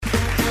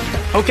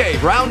Okay,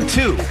 round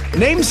 2.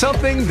 Name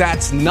something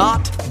that's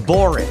not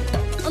boring.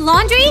 A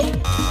laundry?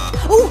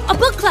 Ooh, a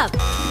book club.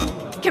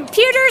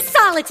 Computer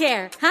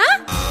solitaire,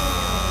 huh?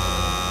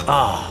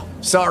 Ah,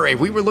 sorry,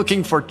 we were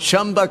looking for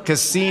Chumba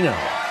Casino.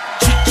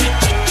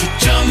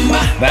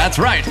 That's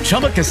right,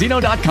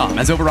 ChumbaCasino.com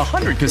has over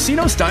 100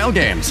 casino-style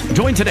games.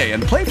 Join today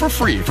and play for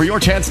free for your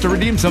chance to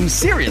redeem some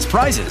serious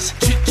prizes.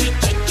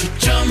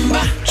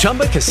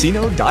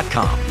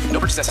 ChumbaCasino.com. No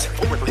purchase necessary.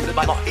 Void where prohibited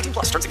by law. 18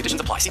 plus. Terms and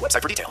conditions apply. See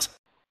website for details.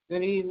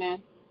 Good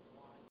evening.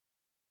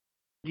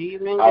 Good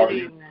evening. How Good are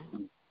you?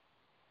 evening.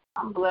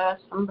 I'm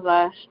blessed. I'm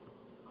blessed.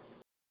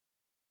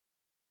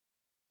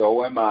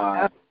 So am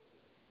I.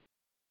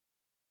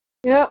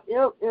 Yep.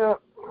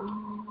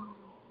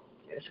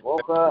 Just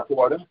woke up.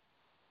 Quarter?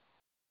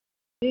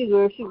 She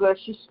good.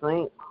 She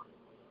sleep.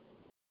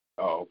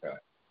 Oh, okay.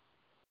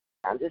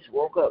 I just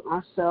woke up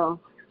myself.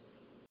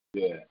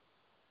 Yeah.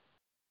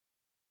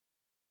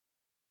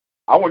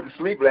 I went to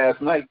sleep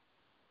last night.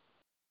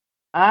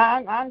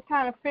 I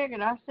kind of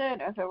figured. I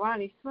said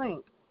Ronnie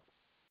sleep.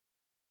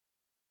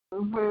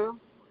 Mhm.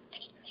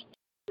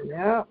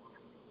 Yep.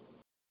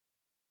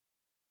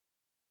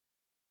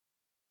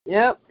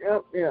 Let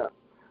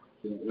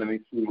me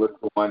see what's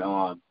going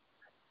on.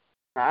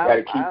 Huh?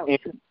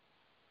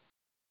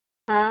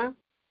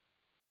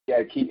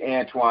 Gotta keep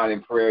Antoine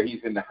in prayer.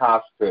 He's in the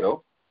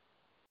hospital.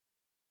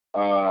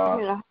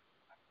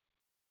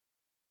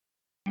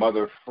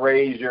 Mother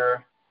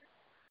Frazier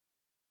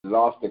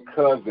lost a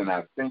cousin.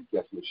 I think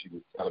that's what she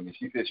was telling me.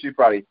 She said she'd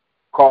probably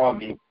call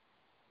me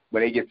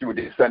when they get through with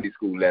their Sunday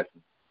school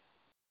lesson.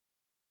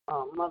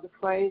 Oh, Mother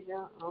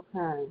Frazier.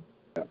 Okay.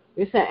 Yeah.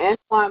 You said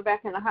Antoine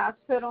back in the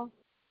hospital?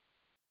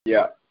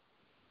 Yeah.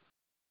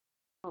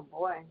 Oh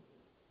boy.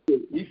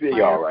 He said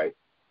you're all right.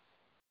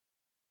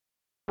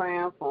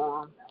 Praying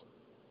for him.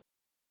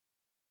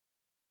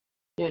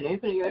 Yeah, they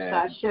for your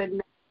side shutting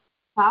down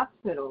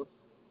hospitals.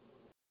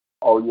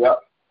 Oh yeah.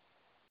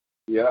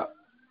 Yeah.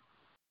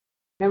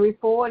 And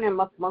before in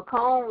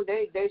Macomb,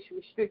 they should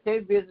restrict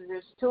their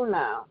visitors too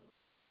now.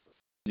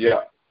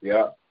 Yeah.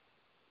 Well,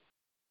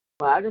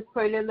 I just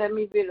pray they let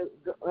me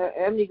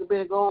Ebony could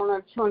be go on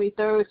the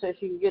 23rd so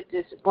she can get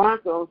this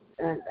Broncos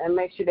and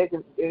make sure they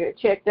can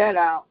check that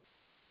out.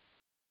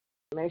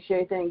 Make sure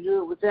everything's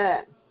good with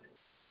that.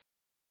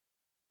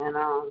 And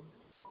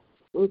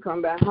we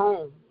come back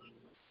home.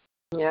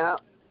 Yeah.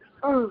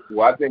 Well,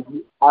 I think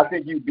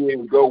you'd be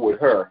able to go with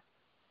her.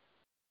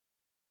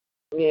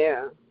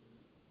 Yeah.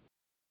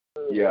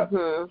 Yeah.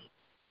 Mm-hmm.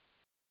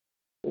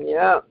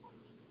 Yeah.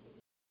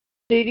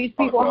 See, these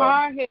people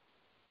hard-headed.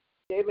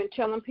 They've been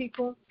telling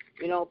people,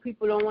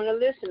 people don't want to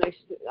listen.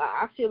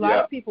 I see a lot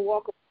of people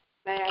walk with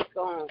masks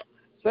on,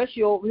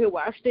 especially over here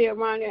where I stay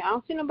around there. I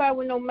don't see nobody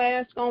with no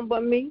mask on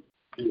but me.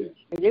 Yeah.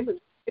 And they been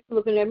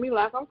looking at me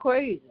like I'm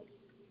crazy.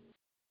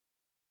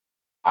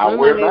 I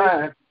wear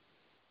mine.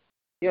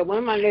 Yeah, one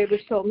of my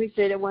neighbors told me,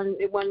 said it wasn't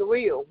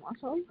real. I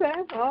said, okay,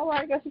 all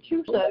right, that's what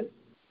you say.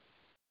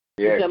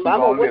 Yeah, said, keep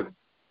on living.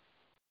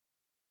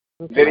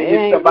 Okay, Then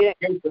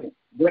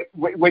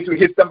wait till you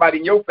hit somebody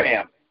in your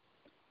family.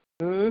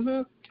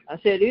 Mhm. I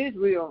said, it is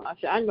real. I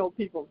said, I know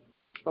people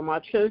from my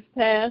church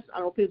past. I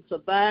know people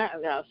survived.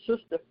 I got a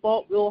sister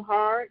fought real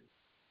hard.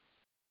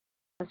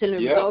 I said, the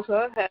results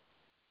of her.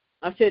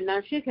 I said,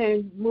 now she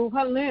can't move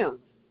her limbs.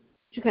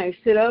 She can't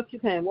sit up. She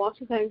can't walk.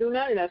 She can't do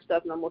none of that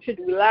stuff no more. She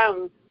rely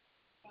on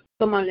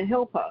someone to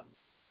help her.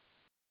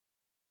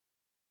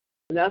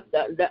 And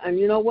and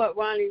you know what,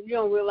 Ronnie? You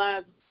don't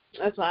realize.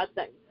 That's what I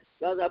think.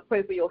 God, I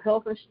pray for your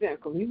health and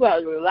strength. Because you got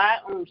to rely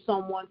on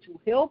someone to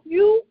help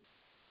you.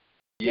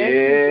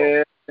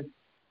 Yeah.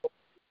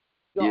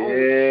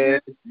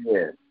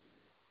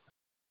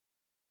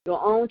 Your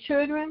own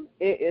children,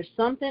 it is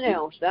something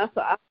else. That's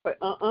what I pray.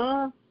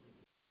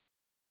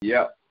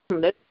 Yep.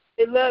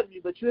 They love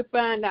you, but you'll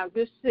find out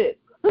just sick.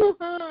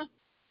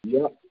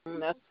 Yep. That's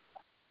what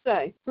I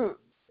say.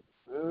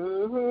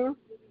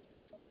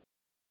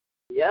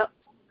 Yep.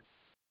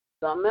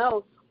 Something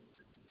else.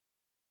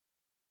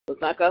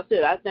 But like I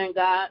said, I thank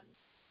God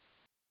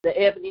that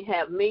Ebony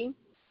have me.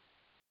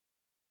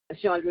 And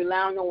she don't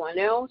rely on no one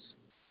else.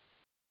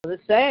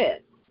 It's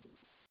sad.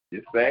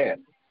 It's sad.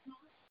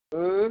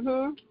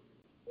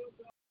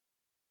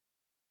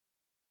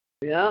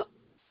 Yep.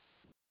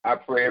 I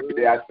pray every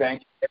day. I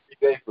thank you every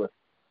day for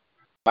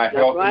my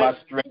health and my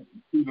strength,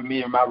 keeping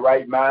me in my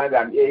right mind.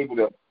 I'm able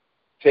to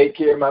take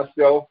care of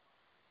myself.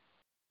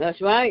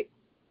 That's right.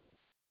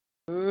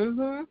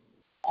 I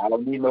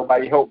don't need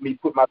nobody to help me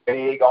put my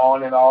bag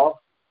on and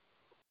off.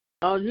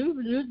 Oh, you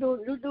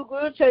do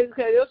good taking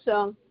care of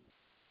yourself.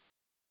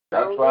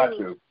 That's right,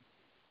 too.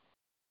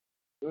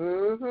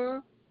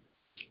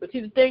 But see,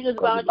 the thing is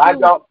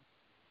about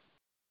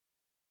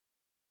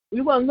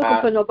you wasn't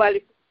looking for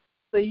nobody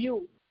for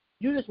you.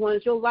 You just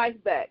wanted your life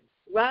back.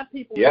 A lot of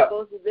people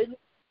go to the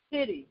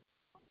city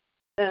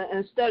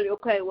and study.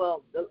 Okay,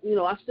 well,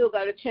 I still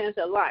got a chance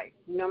at life.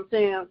 You know what I'm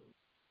saying?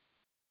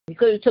 You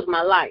could have took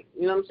my life.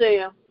 You know what I'm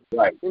saying?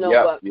 Right.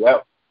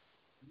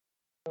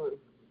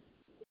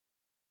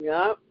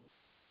 Yep.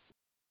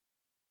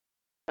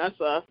 That's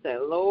what I said,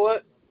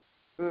 Lord.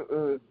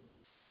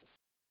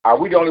 Are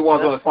we the only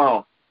ones on the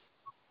phone?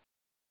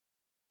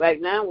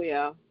 Right now we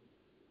are.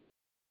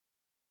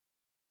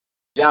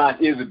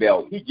 John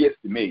Isabel, he gets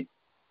to me.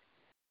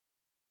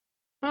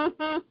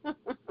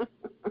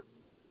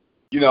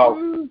 You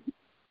know,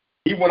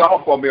 he went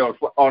off on me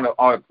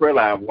on a prayer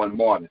line one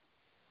morning.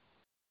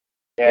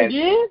 And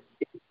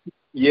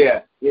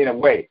yeah, in a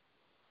way.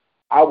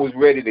 I was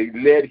ready to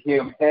let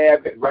him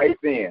have it right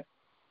then.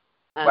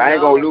 But I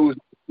ain't gonna lose.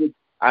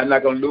 I'm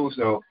not gonna lose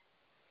no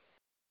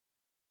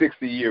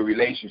 60-year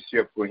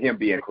relationship for him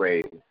being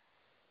crazy.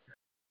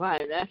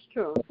 Right, that's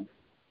true.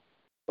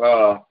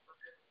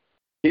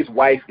 His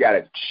wife got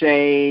a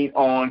chain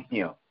on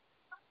him.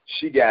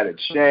 She got a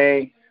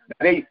chain.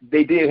 They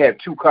did have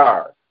 2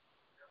 cars.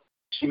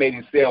 She made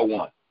him sell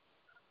one.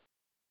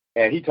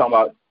 And he talking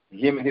about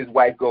him and his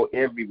wife go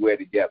everywhere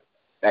together.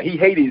 Now he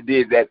hated he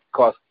did that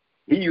because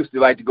he used to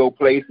like to go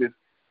places,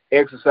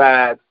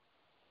 exercise,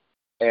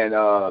 and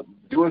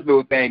do his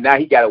little thing. Now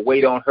he got to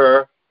wait on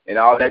her and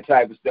all that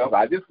type of stuff.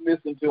 I just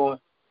listened to him.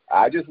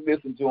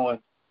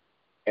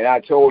 And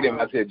I told him,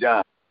 I said,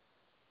 John,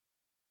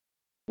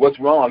 what's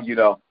wrong, you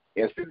know?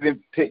 Instead of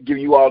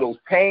giving you all those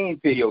pain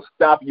pills,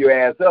 stop your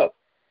ass up.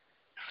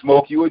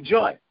 Smoke you a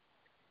joint.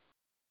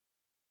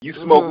 You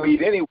smoke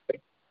weed anyway.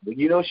 But,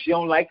 you know, she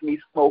don't like me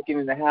smoking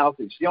in the house,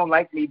 and she don't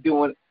like me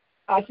doing it.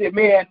 I said,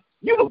 man,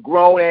 you're a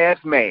grown-ass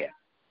man.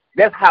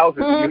 That house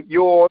is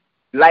yours,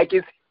 like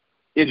it's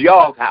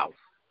y'all's house.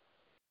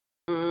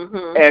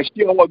 And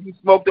she don't want you to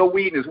smoke the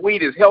weed, and this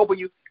weed is helping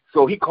you.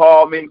 So he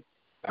called me.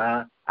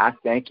 I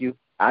thank you.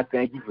 I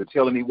thank you for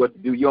telling me what to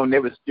do. You don't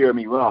never steer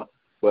me wrong.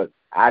 But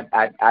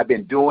I've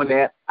been doing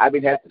that. I've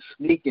been having to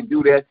sneak and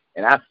do that,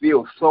 and I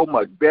feel so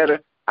much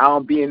better. I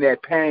don't be in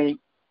that pain.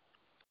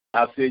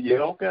 I said, yeah,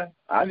 okay.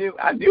 I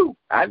knew.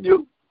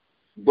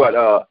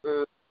 But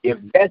if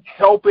that's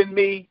helping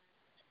me,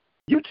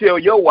 you tell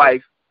your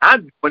wife,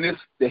 I'm doing this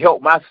to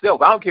help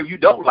myself. I don't care if you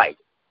don't like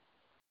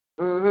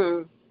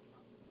it.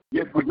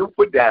 You put your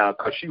foot down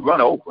because she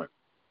run over him.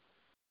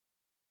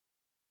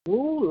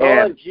 Ooh,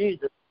 Lord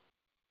Jesus.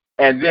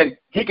 And then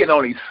he can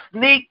only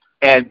sneak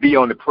and be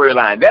on the prayer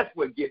line. That's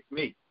what gets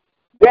me.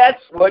 You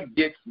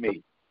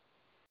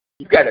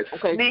got to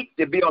sneak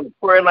to be on the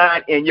prayer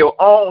line in your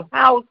own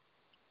house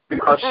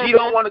because she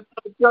don't want to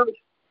come to church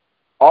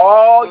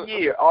all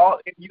year,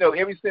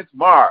 ever since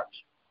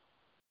March.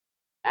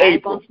 I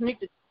ain't going to sneak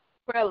to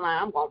the prayer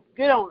line. I'm going to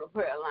get on the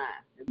prayer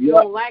line. If you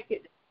don't like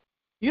it,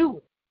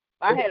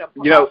 I had a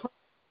problem. You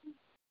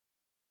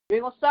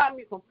ain't going to stop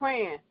me from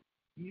praying.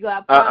 You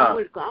got a problem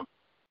with it. I'm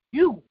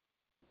you.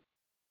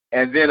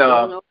 And then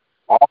all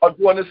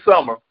during the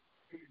summer,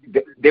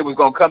 they was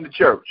going to come to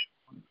church.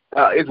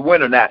 It's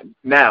winter now.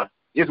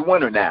 It's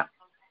winter now.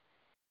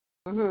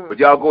 But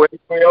y'all go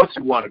everywhere else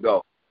you want to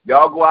go.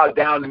 Y'all go out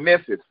down to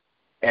Memphis,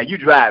 and you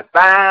drive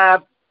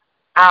 5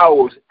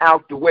 hours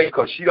out the way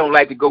because she don't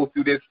like to go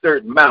through this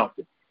certain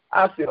mountain.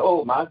 I said,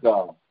 oh, my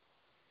God.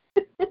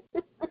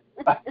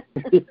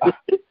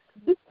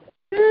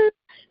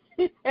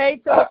 Hey,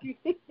 Toki.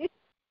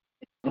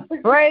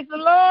 Praise the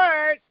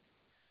Lord.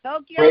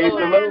 Toki, praise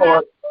the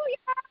Lord.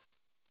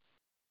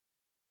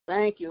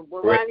 Thank you.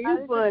 Well, Ronnie,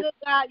 you good.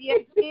 God,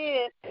 yes, he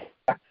is.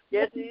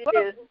 Yes, he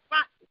is.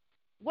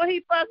 What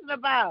he fussing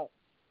about?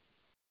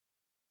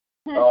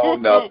 Oh,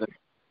 nothing.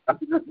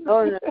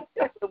 Oh, no.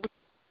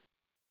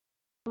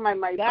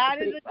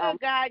 God is a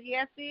good God.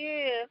 Yes, he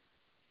is.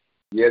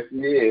 Yes, he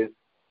is.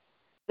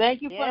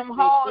 Thank you for them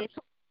halls.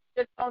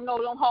 Just don't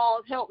know them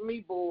halls help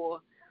me, boy.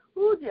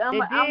 Ooh,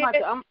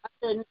 I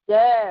said,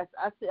 yes.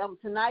 I said,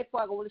 tonight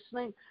before I go to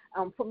sleep,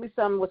 put me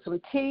something with some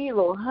tea, a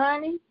little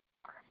honey,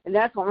 and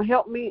that's going to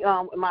help me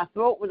in my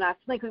throat when I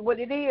sleep. Because what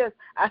it is,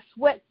 I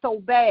sweat so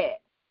bad,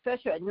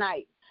 especially at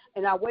night.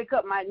 And I wake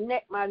up, my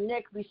neck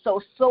be so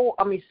sore,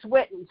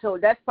 sweating. So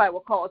that's probably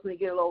what causes me to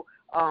get a little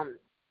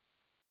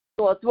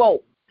sore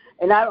throat.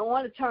 And I don't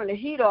want to turn the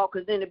heat off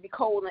because then it'd be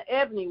cold in the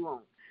Ebony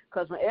room.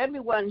 Because when Ebony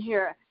wasn't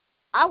here,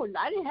 I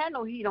didn't have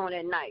no heat on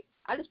that night.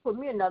 I just put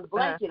me another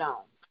blanket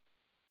on.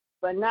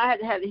 But now I had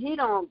to have the heat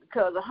on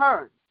because of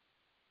her.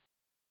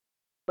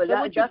 But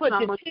so you put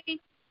the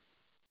tea?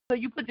 So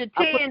you put the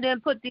tea and then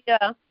put the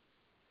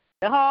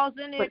halls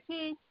in there,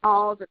 tea?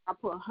 Halls, and I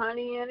put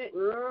honey in it.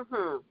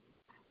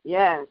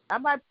 Yes. I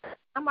might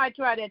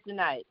try that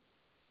tonight.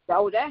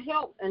 So that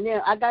helps. And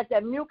then I got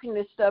that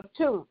mucinous stuff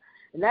too.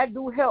 And that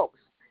do helps.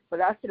 But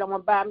I said I'm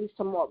going to buy me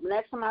some more.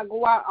 Next time I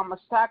go out, I'm going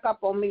to stock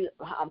up on me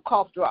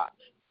cough drops.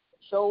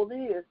 So it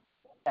is.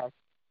 Yes.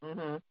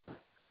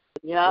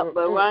 Yeah,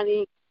 but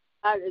Ronnie,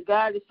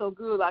 God is so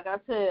good. Like I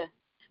said,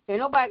 ain't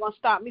nobody going to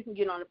stop me from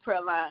getting on the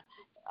prayer line.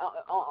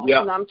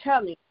 I'm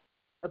telling you.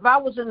 If I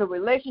was in a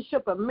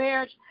relationship or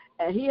marriage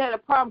and he had a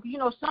problem,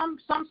 some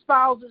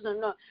spouses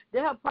they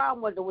have a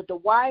problem with the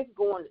wife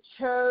going to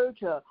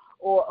church or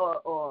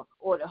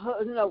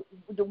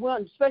the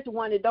one, especially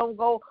one that don't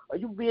go, or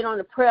you being on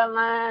the prayer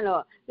line,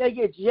 or they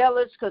get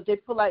jealous because they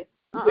feel like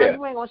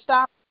you ain't gonna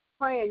stop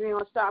praying, you ain't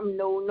gonna stop me.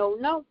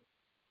 No.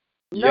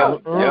 Yeah.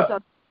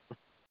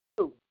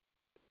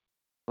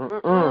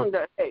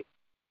 Hey,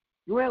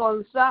 you ain't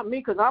gonna stop me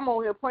because I'm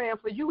on here praying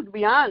for you. To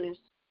be honest.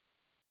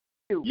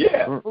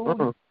 Yeah.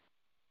 You're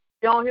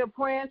on here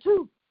praying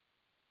too.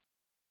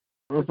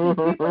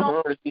 People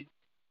don't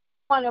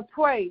want to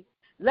pray.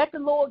 Let the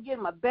Lord give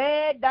them a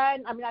bad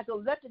diet.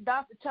 Let the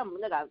doctor tell them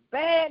they got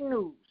bad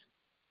news.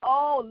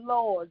 Oh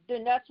Lord,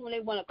 then that's when they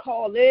want to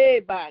call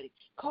everybody.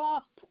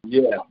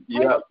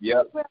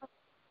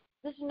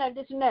 This and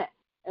that.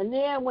 And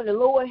then when the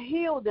Lord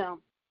healed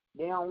them,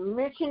 they don't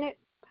mention it.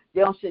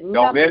 They don't say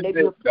nothing.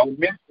 Don't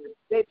mention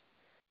it.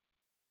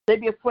 They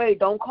be afraid.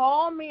 Don't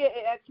call me and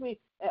ask me.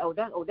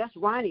 That's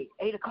Ronnie.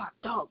 8 o'clock.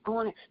 Dog,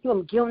 going in. You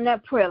gonna give them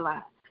that prayer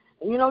line.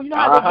 And you know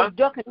how they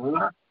duck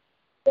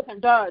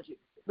and dodge it.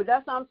 But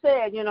that's what I'm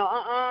saying.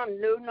 No.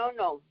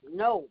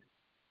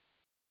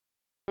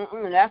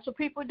 That's what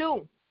people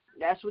do.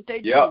 That's what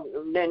they do.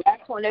 And then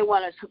that's when they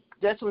want to.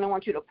 That's when they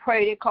want you to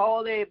pray. They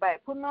call everybody.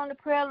 Put me on the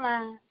prayer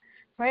line.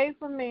 Pray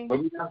for me.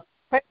 Pray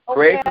for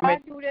me. I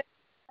do that.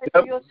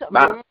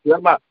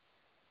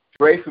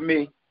 Pray for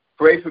me.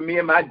 Pray for me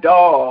and my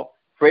dog.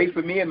 Pray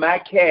for me and my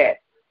cat.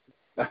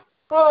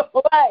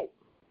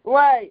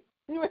 Right.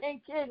 You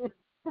ain't kidding.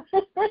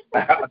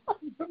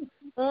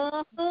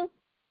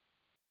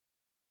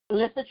 And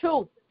it's the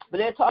truth. But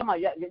they're talking about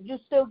you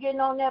still getting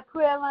on that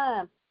prayer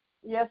line.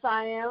 Yes,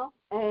 I am.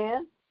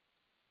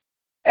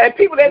 And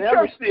people at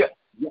church still.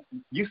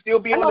 You still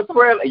be on the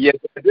prayer line? Yes,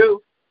 I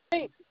do.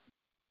 You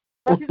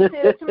said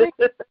it to me.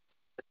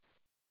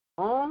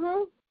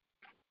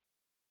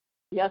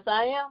 Yes,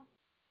 I am.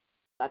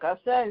 Like I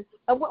said.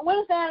 When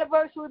is the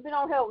anniversary we've been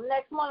on here?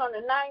 Next month on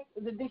the 9th?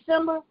 Is it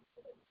December?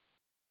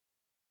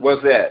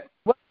 What's that?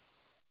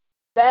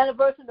 The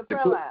anniversary of the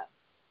prayer line.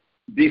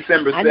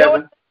 December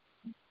 7th.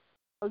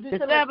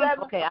 December 7th?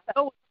 Okay, I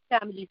know what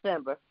time of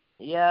December.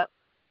 Yep.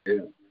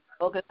 Yeah.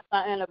 Okay, that's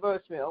our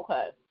anniversary.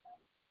 Okay.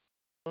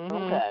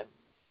 Okay.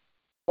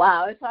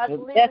 Wow, it's hard to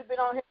believe we've been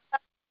on here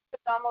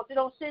almost. It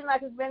don't seem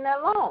like it's been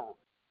that long.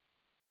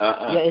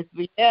 Yeah, it's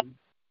been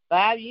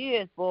 5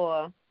 years,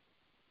 boy.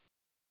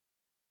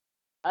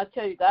 I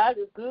tell you, God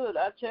is good.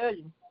 I tell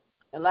you.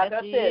 And like I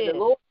said, the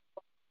Lord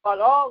brought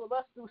all of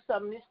us through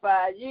something these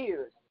 5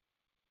 years.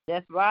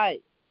 That's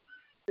right.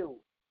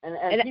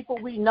 And people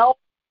we know.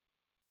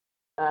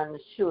 And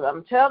shoot,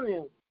 I'm telling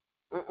you.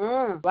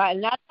 Right,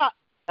 and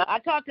I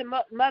talked to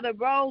Mother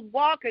Rose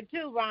Walker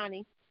too,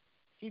 Ronnie.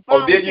 She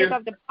finally picked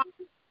up the phone.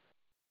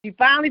 She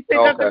finally picked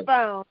up the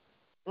phone,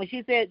 and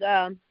she said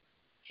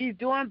she's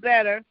doing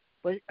better,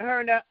 but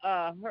her and her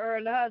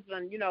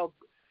husband,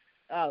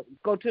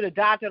 go to the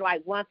doctor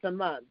like once a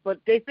month. But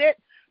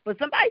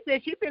somebody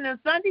said she's been in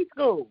Sunday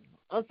school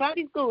in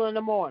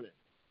the morning.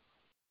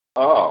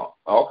 Oh,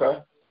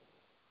 okay.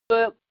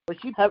 But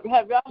she have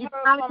y'all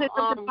heard picked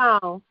up the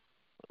phone.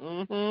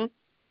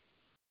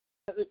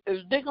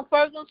 Is Deacon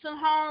Ferguson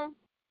home?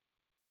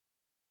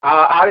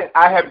 I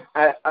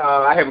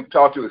haven't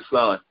talked to his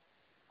son.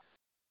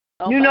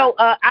 Okay.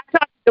 I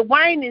talked to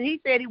Dwayne and he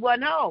said he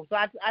wasn't home. So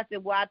I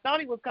said, well, I thought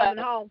he was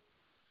coming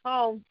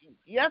home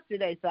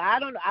yesterday. So I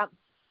don't know.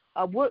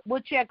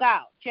 We'll check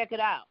it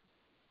out.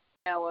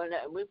 Yeah, well,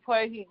 we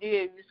pray he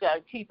did. You just got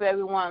to keep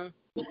everyone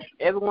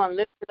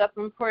lifted up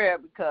in prayer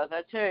because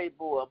I tell you,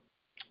 boy.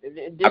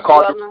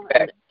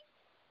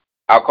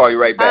 I'll call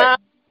you right back.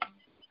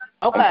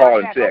 Okay. I'm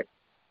calling check.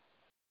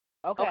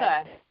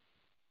 Okay.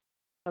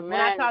 When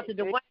I talked to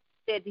Dwayne,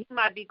 he said he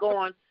might be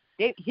going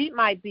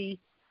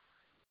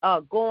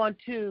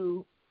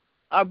to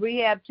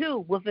rehab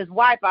too with his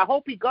wife. I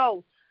hope he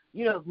goes.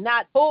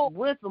 Not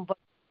with them, but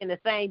in the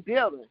same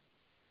building.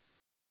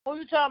 Who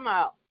you talking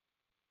about?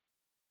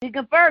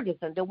 Deacon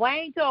Ferguson.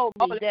 Dwayne told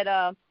me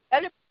that.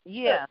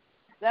 Yeah.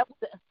 That was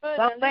good.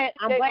 So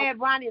I'm glad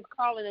Ronnie is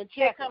calling and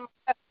checking.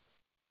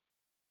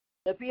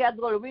 If he had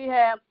to go to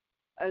rehab.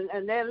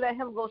 And they let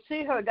him go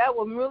see her. That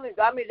would really,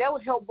 that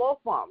would help both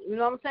of them. You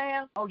know what I'm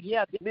saying? Oh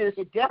yeah,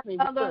 it definitely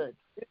would.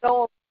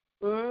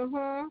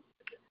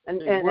 And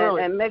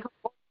make them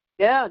both.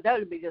 Yeah, that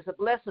would be just a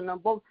blessing on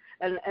both.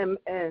 And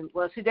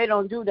well, see, they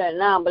don't do that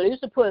now. But they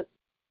used to put,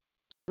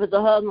 if it's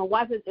a husband and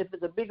wife, if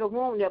it's a bigger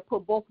room, they'll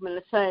put both of them in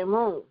the same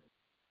room.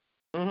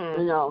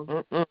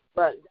 But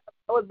that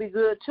would be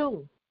good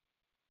too.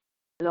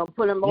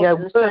 Put them both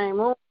in the same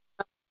room.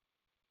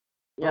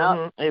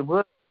 Yeah, it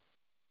would.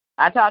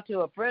 I talked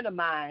to a friend of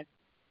mine.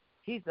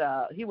 He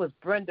was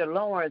Brenda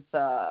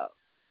Lawrence's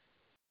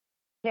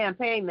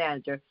campaign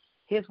manager.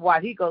 His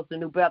wife, he goes to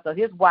New Bethel.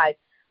 His wife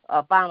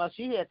found out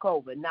she had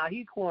COVID. Now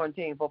he's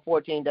quarantined for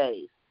 14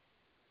 days.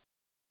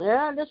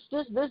 Yeah, this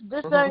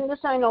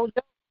ain't no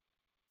joke.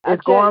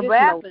 It's going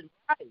rapid.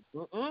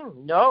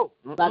 No.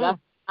 Like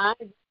I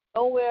ain't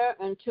nowhere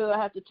until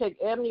I have to take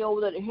Ebony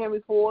over to the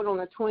Henry Ford on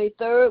the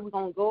 23rd. We're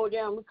gonna go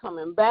there and we're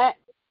coming back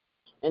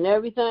and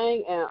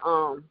everything. And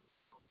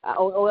I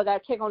got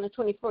to check on the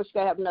 21st. She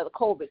got to have another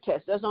COVID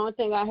test. That's the only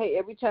thing I hate.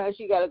 Every time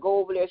she got to go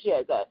over there, she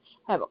has to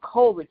have a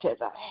COVID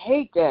test. I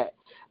hate that.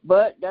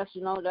 But that's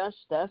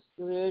that's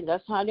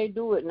how they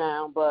do it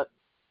now. But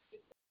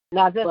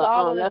now, is this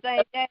all on the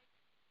same day?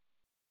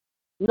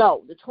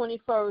 No, the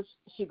 21st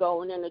she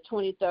go, and then the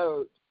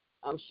 23rd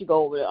she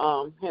go over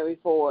to Henry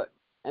Ford,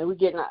 and we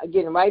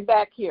getting right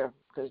back here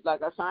because,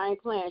 like I said, I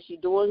ain't playing. She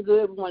doing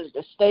good. We wanted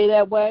to stay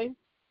that way,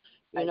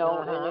 you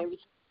know.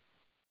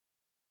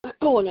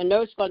 And the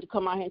nurse going to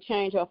come out here and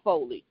change her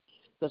Foley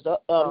because the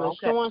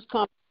insurance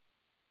company,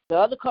 the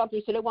other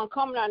company said they weren't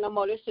coming out no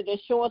more. They said the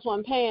insurance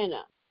wasn't paying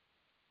them.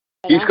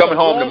 And he's coming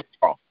home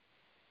tomorrow.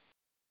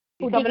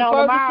 He's coming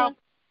home tomorrow.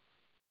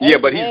 Yeah,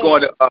 but he's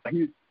going to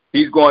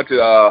he's going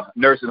to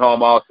nursing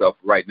home also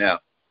right now.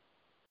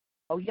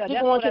 Oh yeah,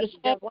 he's going to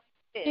the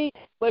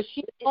but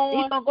he's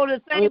gonna go to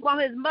the same from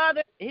his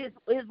mother, his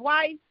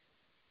wife.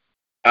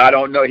 I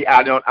don't know.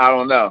 I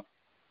don't know.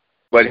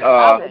 But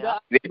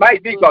it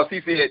might be because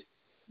he said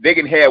they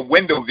can have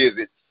window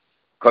visits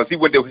because he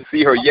went to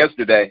see her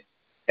yesterday,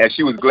 and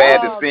she was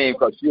glad to see him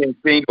because she ain't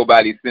seen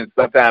nobody since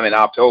sometime in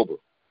October.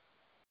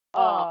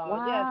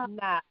 Wow.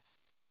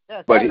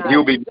 But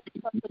he'll be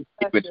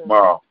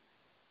tomorrow.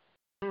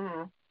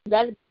 Mm-hmm.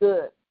 That'd be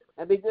good.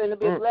 That'd be good. It'll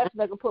be a blessing.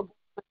 They can put in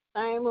the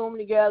same room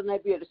together and they'll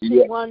be able to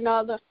see one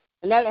another,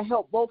 and that'll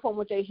help both of them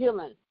with their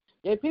healing.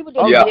 Then people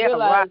don't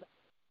realize.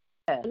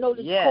 I know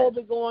there's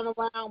COVID going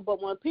around,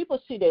 but when people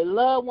see their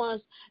loved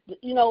ones,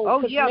 you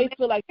know, they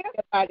feel like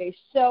they're by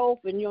themselves,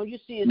 and you know, you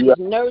see these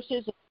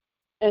nurses,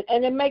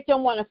 and it make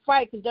them want to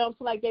fight because they don't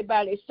feel like they're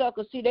by themselves.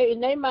 Because see, they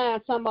in their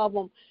mind, some of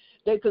them,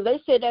 because they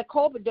say that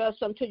COVID does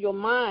something to your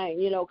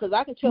mind, you know. Because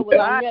I can tell with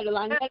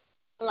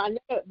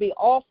Lynette be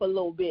off a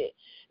little bit,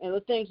 and the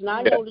things. And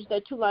I noticed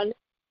that too. Lynette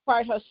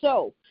fight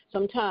herself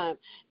sometimes.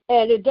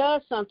 And it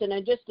does something,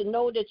 and just to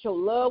know that your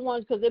loved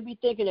ones, because they be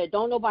thinking that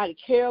don't nobody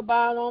care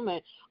about them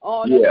and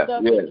all that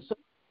stuff.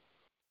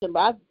 Yeah. But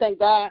I thank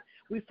God.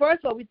 We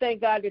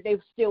thank God that they're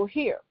still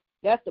here.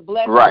 That's the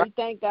blessing. Right. We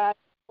thank God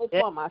for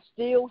them. I'm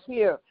still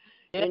here.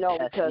 You know,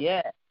 because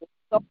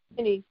so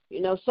many,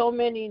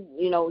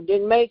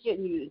 didn't make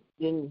it.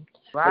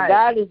 But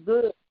God is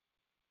good.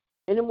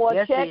 Any more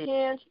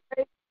check-ins,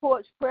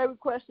 reports, prayer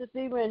requests this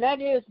evening? And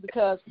that is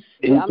because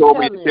He told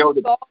me to tell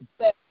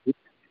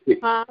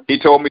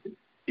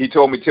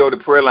the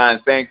prayer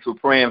line thanks for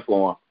praying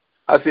for him.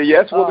 I said,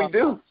 yes, what we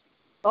do.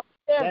 Oh,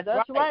 yeah,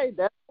 that's right.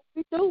 That's what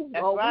we do. We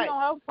don't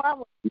have a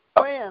problem with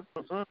praying.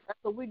 That's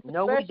what we do.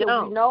 No, we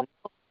don't. We know,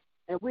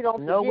 and we don't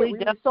forget. We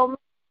do so many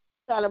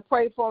trying to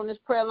pray for on this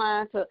prayer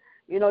line to,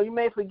 you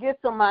may forget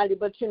somebody,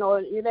 but,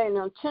 it ain't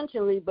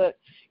intentionally, but,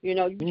 you're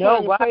trying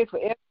to pray for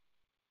everybody.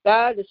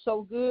 God is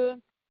so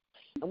good,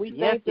 and we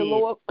thank the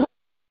Lord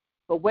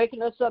for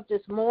waking us up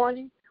this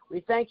morning. We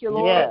thank you,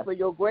 Lord, for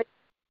your great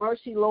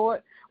mercy,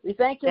 Lord. We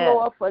thank you,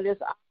 Lord, for this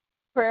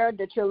prayer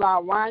that you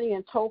allow Ronnie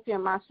and Toki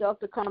and myself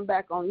to come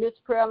back on this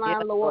prayer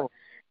line, Lord.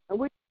 And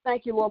we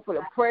thank you, Lord, for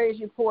the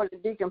praise report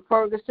of Deacon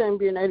Ferguson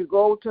being able to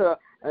go to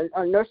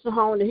a nursing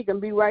home that he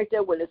can be right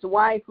there with his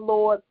wife,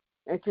 Lord,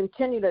 and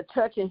continue to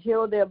touch and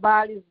heal their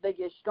bodies. They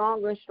get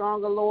stronger and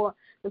stronger, Lord.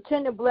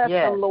 Continue to bless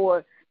them,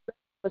 Lord.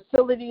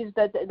 Facilities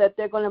that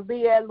they're going to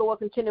be at, Lord,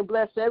 continue to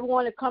bless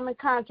everyone that come in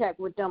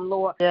contact with them,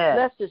 Lord.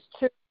 Bless this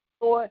church,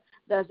 Lord.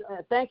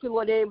 Thank you,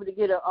 Lord, they're able to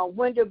get a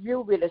window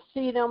view, be able to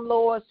see them,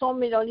 Lord. So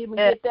many don't even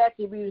get that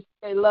to be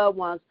their loved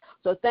ones.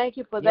 So thank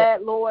you for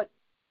that, Lord.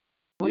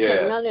 We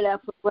take none of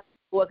that for granted,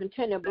 Lord.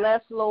 Continue to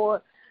bless,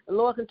 Lord. And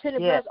Lord, continue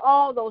to bless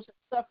all those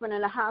suffering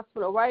in the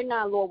hospital right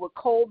now, Lord, with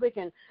COVID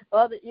and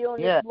other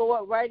illness,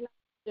 Lord, right now.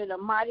 In the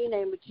mighty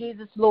name of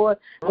Jesus, Lord.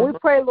 And we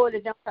pray, Lord, that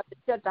they don't have to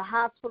shut the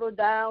hospital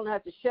down,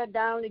 have to shut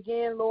down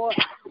again, Lord.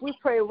 We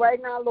pray right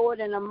now, Lord,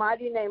 in the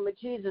mighty name of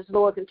Jesus,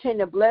 Lord, continue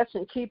to bless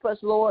and keep us,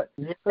 Lord.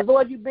 Because,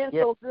 Lord, you've been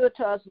so good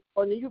to us,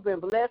 Lord, and you've been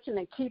blessing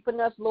and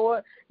keeping us,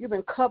 Lord. You've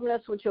been covering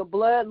us with your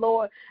blood,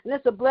 Lord. And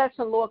it's a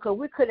blessing, Lord, because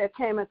we could have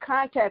came in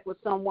contact with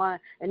someone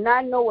and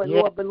not know it,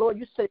 Lord. But, Lord,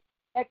 you said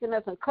protecting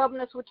us and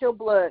covering us with your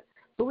blood.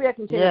 So we have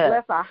to continue to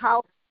bless our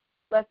house,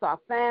 bless our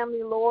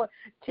family, Lord.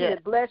 Continue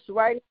to bless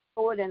right now,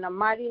 Lord, in the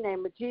mighty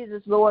name of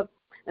Jesus, Lord.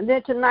 And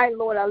then tonight,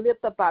 Lord, I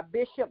lift up our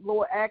bishop,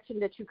 Lord,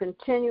 asking that you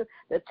continue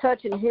to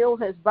touch and heal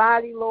his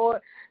body, Lord.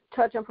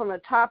 Touch him from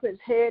the top of his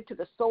head to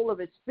the sole of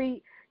his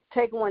feet.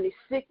 Take away any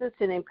sickness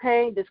and any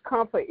pain,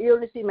 discomfort,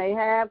 illness he may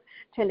have.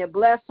 Tend to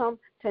bless him.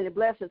 Tend to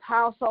bless his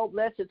household.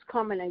 Bless his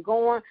coming and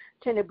going.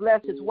 Tend to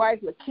bless his wife,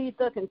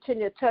 Lakeitha.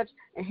 Continue to touch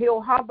and heal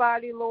her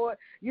body, Lord.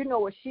 You know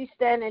what she's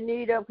standing in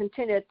need of.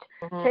 Continue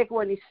to take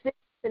away any sickness,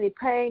 any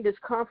pain,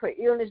 discomfort,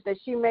 illness that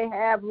she may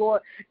have,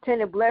 Lord.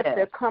 Tend to bless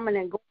their coming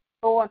and going,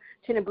 Lord.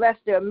 Tend to bless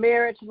their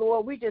marriage,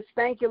 Lord. We just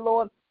thank you,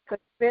 Lord, because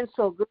you've been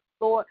so good,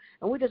 Lord.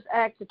 And we just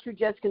ask that you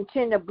just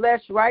continue to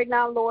bless right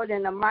now, Lord,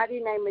 in the mighty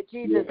name of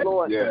Jesus,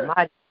 Lord.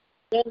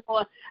 Then,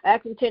 Lord, I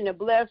continue to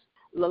bless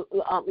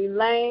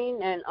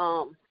Elaine and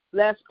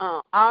bless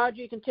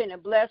Audrey. Continue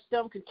to bless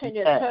them.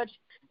 Continue to touch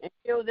and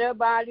heal their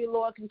body,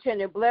 Lord.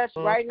 Continue to bless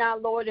right now,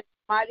 Lord, in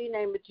the mighty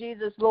name of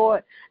Jesus,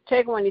 Lord.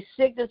 Take away any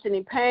sickness,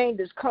 any pain,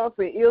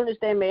 discomfort, illness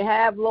they may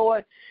have,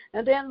 Lord.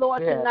 And then,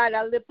 Lord, tonight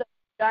I lift up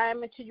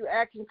Diamond to you,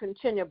 asking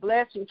continue to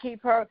bless and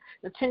keep her,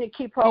 continue to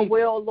keep her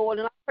well, Lord.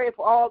 And I pray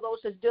for all those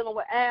that's dealing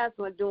with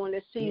asthma during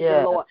this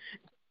season, Lord.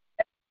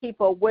 keep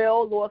her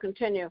well, Lord.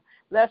 Continue to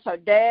bless her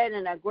dad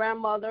and her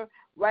grandmother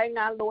right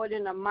now, Lord,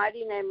 in the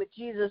mighty name of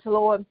Jesus,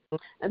 Lord.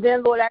 And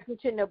then, Lord, I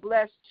continue to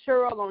bless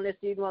Cheryl on this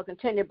evening. Lord,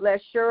 continue to bless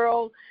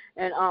Cheryl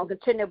and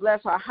continue to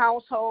bless her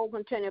household.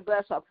 Continue to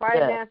bless her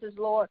finances,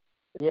 Lord.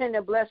 Continue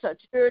to bless her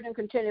children.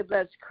 Continue to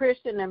bless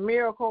Christian and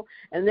Miracle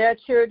and their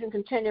children.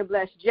 Continue to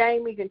bless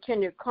Jamie.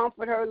 Continue to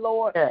comfort her,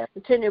 Lord.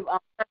 Continue to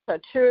bless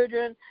her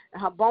children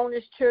and her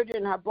bonus children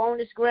and her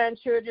bonus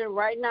grandchildren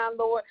right now,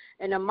 Lord.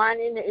 In the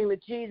mighty name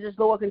of Jesus,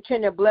 Lord,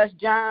 continue to bless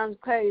John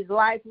Clay's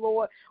life,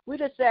 Lord. We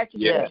just ask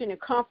you to continue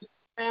to comfort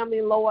the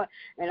family, Lord,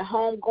 and the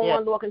home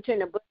going, Lord.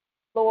 Continue to bless,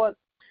 Lord.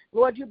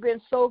 Lord, you've been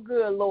so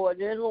good, Lord.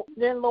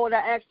 Then, Lord, I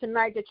ask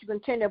tonight that you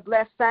continue to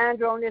bless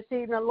Sandra on this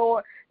evening,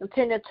 Lord.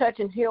 Continue to touch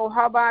and heal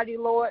her body,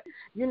 Lord.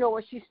 You know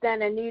what she's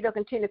standing in need of.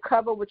 Continue to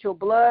cover with your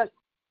blood.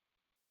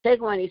 Take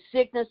away any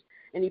sickness,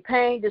 any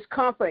pain,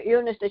 discomfort,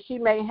 illness that she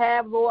may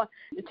have, Lord.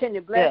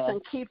 Continue to bless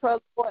and keep her,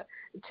 Lord.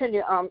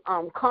 Continue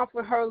to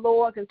comfort her,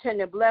 Lord.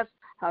 Continue to bless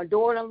her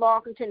daughter-in-law.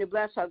 Continue to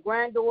bless her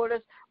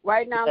granddaughters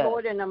right now,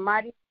 Lord, in the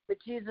mighty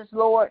Jesus,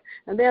 Lord.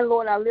 And then,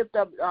 Lord, I lift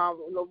up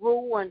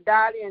LaRue and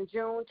Dottie and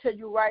June to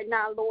you right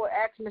now, Lord,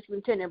 asking that you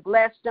continue to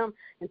bless them,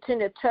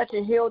 continue to touch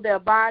and heal their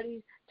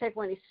bodies, take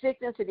away any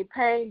sickness, any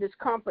pain,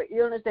 discomfort,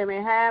 illness they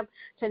may have,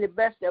 continue to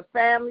bless their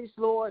families,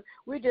 Lord.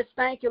 We just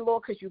thank you,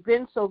 Lord, because you've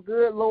been so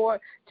good,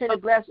 Lord. Continue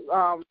to bless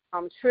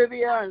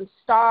Trivia and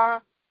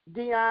Star,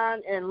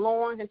 Dion and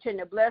Lauren.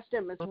 Continue to bless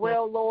them as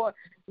well, Lord.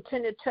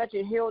 Continue to touch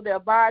and heal their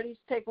bodies,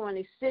 take away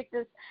any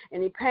sickness,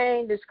 any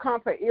pain,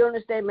 discomfort,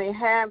 illness they may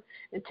have.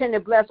 Continue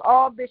to bless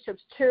all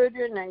Bishop's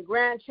children and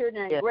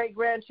grandchildren and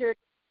great-grandchildren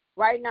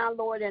right now,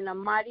 Lord, in the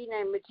mighty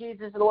name of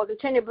Jesus, Lord.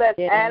 Continue to bless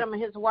Adam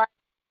and his wife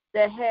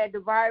that had the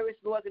virus,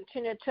 Lord.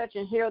 Continue to touch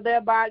and heal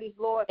their bodies,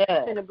 Lord.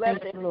 Continue to bless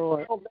them,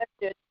 Lord. Bless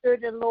their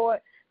children, Lord.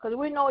 Because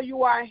we know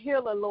you are a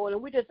healer, Lord,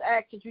 and we just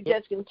ask that you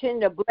just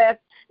continue to bless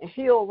and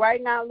heal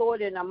right now,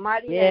 Lord, in the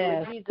mighty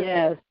name of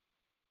Jesus.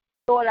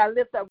 Lord, I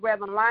lift up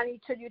Reverend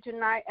Lonnie to you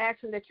tonight,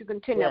 asking that you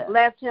continue to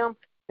bless him,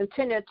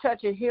 continue to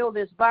touch and heal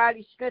his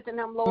body, strengthen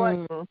him,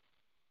 Lord.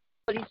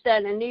 What he's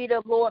standing in need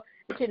of, Lord.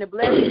 Continue to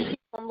bless and keep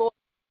him, Lord.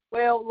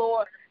 Well,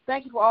 Lord,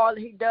 thank you for all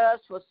that he does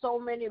for so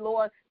many,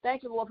 Lord.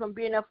 Thank you, Lord, for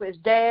being up for his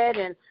dad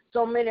and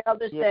so many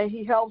others that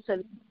he helps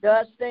and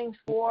does things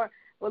for.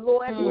 But,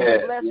 Lord,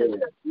 bless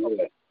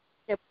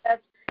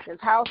his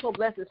household,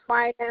 bless his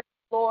finances,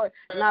 Lord,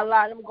 and not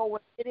allow him to go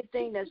with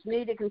anything that's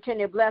needed.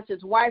 Continue to bless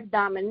his wife,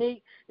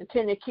 Dominique.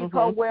 Continue to keep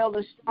her well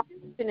and strong.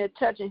 Continue to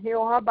touch and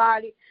heal her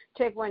body.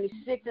 Take away any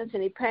sickness,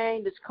 any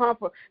pain,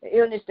 discomfort,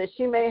 illness that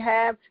she may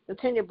have.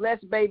 Continue to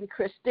bless baby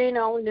Christina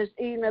on this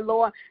evening,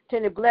 Lord.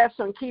 Continue to bless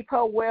her and keep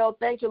her well.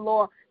 Thank you,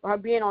 Lord, for her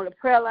being on the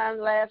prayer line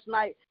last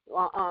night.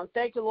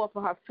 Thank you, Lord,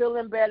 for her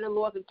feeling better,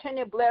 Lord.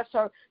 Continue to bless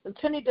her.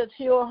 Continue to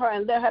heal her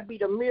and let her be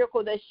the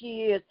miracle that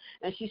she is.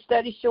 And she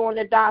studies showing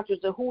the doctors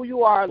of who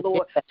you are,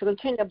 Lord. So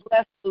continue to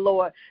bless the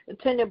Lord.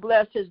 Continue to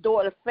bless his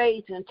daughter,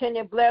 Faith. And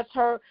continue to bless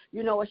her.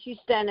 You know what she's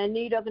standing in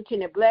need of.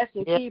 Continue to bless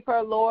and keep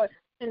her, Lord.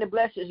 Continue to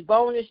bless his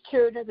bonus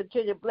children.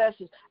 Continue to bless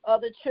his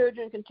other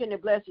children. Continue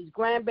to bless his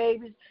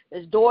grandbabies,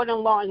 his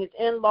daughter-in-law, and his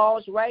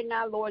in-laws right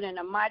now, Lord, in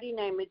the mighty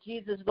name of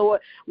Jesus, Lord.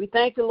 We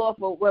thank you, Lord,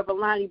 for whatever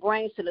line he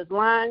brings to this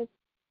line.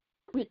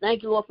 We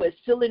thank you, Lord, for his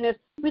silliness.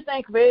 We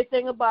thank you for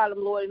everything about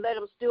him, Lord, and let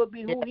him still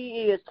be who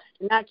he is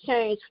and not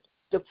change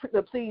to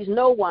please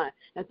no one.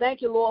 And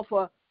thank you, Lord,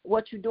 for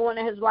what you're doing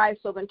in his life,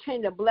 so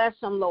continue to bless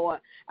him, Lord.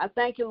 I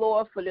thank you,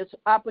 Lord, for this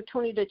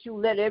opportunity that you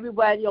let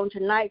everybody on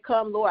tonight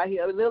come, Lord. I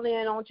hear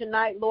Lillian on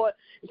tonight, Lord.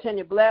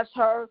 Continue to bless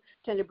her.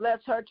 Continue to bless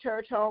her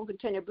church home.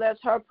 Continue to bless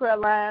her prayer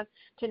line.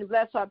 Continue to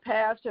bless our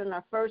pastor and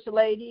our first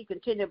lady.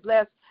 Continue to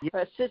bless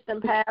her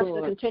assistant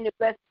pastor. Continue to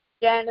bless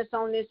Janice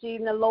on this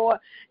evening, Lord.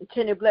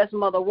 Continue to bless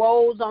Mother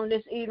Rose on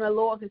this evening,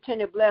 Lord.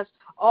 Continue to bless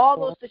all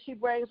those that she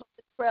brings on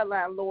this prayer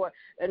line, Lord.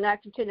 And I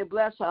continue to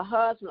bless her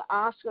husband,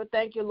 Oscar.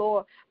 Thank you,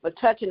 Lord, for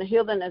touching and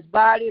healing his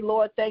body,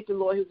 Lord. Thank you,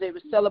 Lord, he was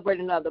able to celebrate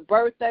another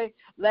birthday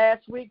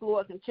last week,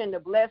 Lord. Continue to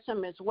bless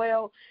him as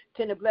well.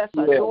 Continue to bless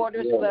our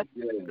daughters. Bless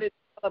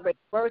celebrate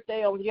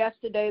birthday on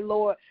yesterday,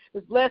 Lord.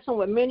 Just bless them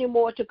with many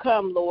more to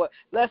come, Lord.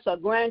 Bless our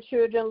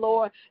grandchildren,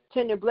 Lord.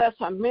 Continue to bless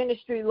our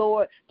ministry,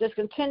 Lord. Just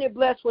continue to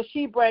bless what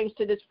she brings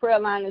to this prayer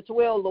line as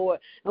well, Lord.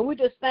 And we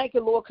just thank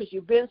you, Lord, because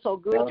you've been so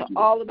good to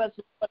all of us.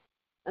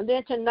 And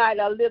then tonight,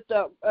 I lift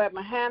up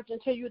my Hampton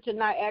to you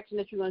tonight, asking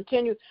that you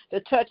continue to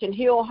touch and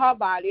heal her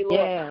body,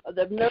 Lord.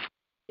 The nurse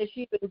that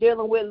she's been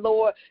dealing with,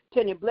 Lord.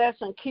 Continue to bless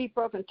and keep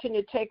her.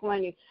 Continue to take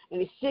away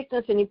any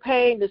sickness, any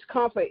pain,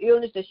 discomfort,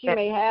 illness that she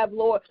may have,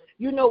 Lord.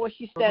 You know what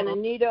she's standing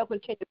in need of.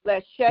 Continue to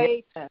bless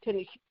Shay.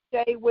 Continue to keep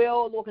Shay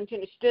well, Lord.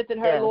 Continue to strengthen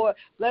her, Lord.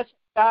 Bless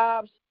her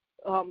jobs.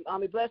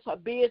 Bless her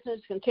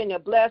business. Continue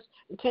to bless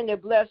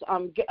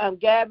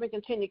Gavin.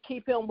 Continue to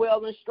keep him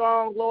well and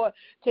strong, Lord.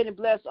 Continue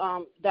to bless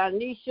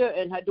Donisha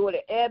and her daughter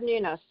Ebony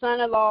and her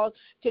son-in-law.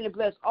 Continue to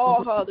bless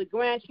all her other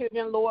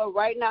grandchildren, Lord,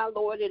 right now,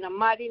 Lord, in the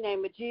mighty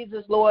name of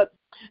Jesus, Lord.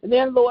 And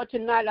then, Lord,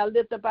 tonight I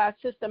lift up our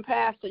assistant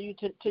pastor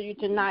to you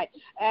tonight,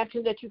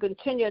 asking that you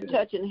continue to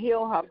touch and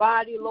heal her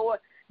body, Lord.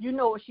 You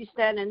know what she's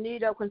standing in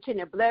need of.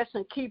 Continue to bless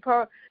and keep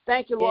her.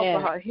 Thank you,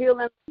 Lord, for her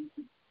healing.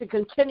 To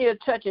continue to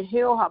touch and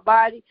heal her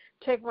body.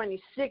 Take away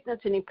any sickness,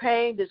 any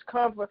pain,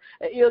 discomfort,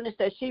 illness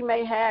that she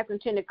may have.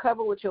 Continue to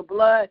cover with your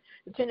blood.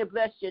 Continue to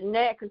bless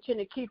Jeanette.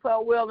 Continue to keep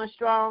her well and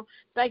strong.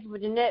 Thank you for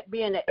Jeanette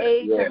being an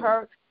aid to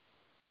her.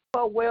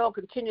 Keep her well.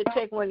 Continue to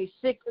take away any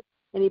sickness,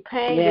 any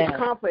pain,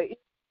 discomfort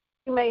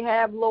she may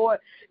have, Lord.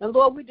 And,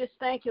 Lord, we just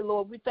thank you,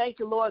 Lord. We thank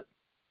you, Lord,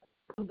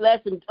 for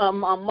blessing our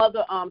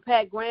mother,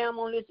 Pat Graham,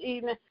 on this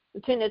evening.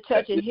 Continue to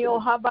touch and heal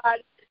her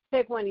body.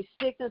 Take away any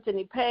sickness,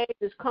 any pain,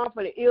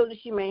 discomfort, or illness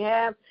she may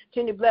have.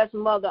 Continue to bless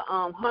Mother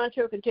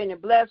Hunter. Continue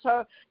to bless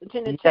her.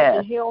 Continue to touch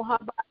and heal her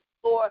body,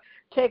 Lord.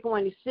 Take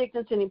away any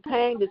sickness, any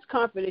pain,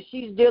 discomfort that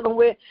she's dealing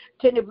with.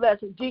 Continue to bless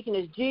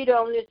Deaconess Jeter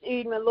on this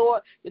evening,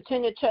 Lord.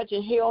 Continue to touch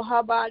and heal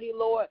her body,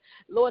 Lord.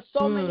 Lord,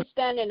 so many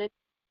standing in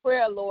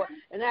prayer, Lord.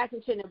 And I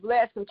continue to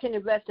bless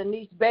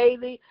Denise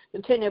Bailey.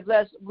 Continue to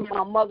bless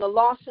Mother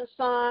Lawson's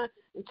son.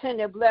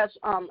 Continue to bless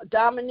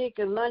Dominic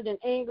in London,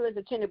 England.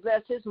 Continue to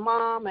bless his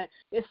mom and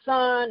his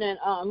son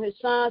and his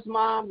son's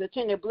mom.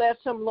 Continue to bless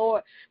him,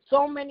 Lord.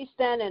 So many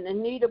standing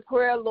in need of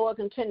prayer, Lord.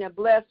 Continue to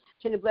bless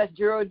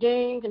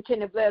Geraldine.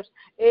 Continue to bless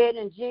Ed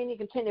and Jeannie.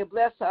 Continue to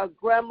bless her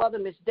grandmother,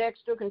 Miss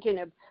Dexter.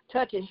 Continue to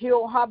touch and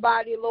heal her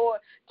body, Lord.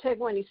 Take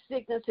away any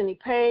sickness, any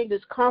pain,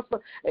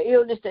 discomfort, or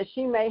illness that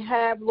she may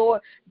have,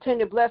 Lord.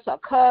 Continue to bless her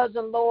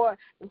cousin, Lord.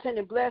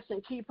 Continue to bless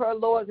and keep her,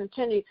 Lord.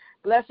 Continue to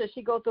bless her.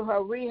 She go through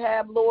her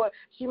rehab, Lord.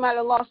 She might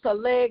have lost her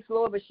legs,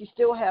 Lord, but she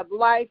still have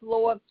life,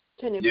 Lord.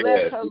 Continue to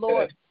bless her,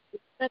 Lord.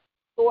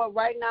 Lord,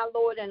 right now,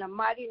 Lord, in the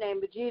mighty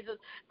name of Jesus,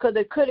 because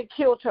it could have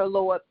killed her,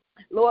 Lord.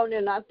 Lord,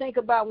 and when I think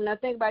about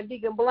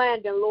Deacon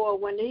Blandon, Lord,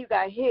 when he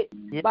got hit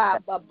by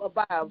a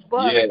bus,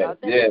 I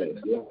think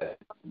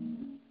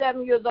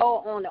 7 years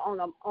old on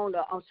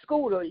a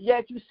scooter,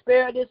 yet you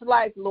spared his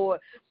life, Lord.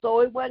 So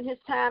it wasn't his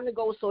time to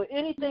go. So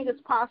anything is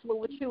possible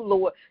with you,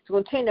 Lord. So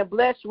continue to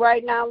bless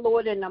right now,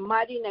 Lord, in the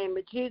mighty name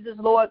of Jesus,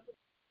 Lord.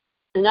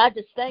 And I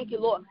just thank you,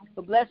 Lord,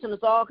 for blessing us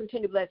all.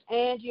 Continue to bless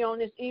Angie on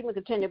this evening.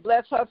 Continue to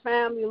bless her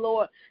family,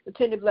 Lord.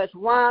 Continue to bless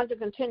Rhonda.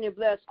 Continue to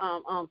bless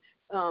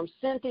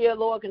Cynthia,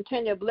 Lord.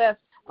 Continue to bless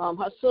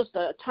her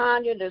sister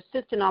Tanya, the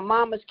sister in our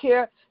mama's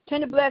care.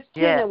 Continue to bless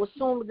Tina, will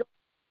soon be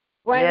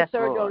brain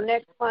surgery on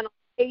next month.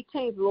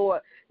 18th,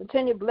 Lord.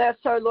 Continue to bless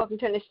her, Lord.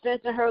 Continue to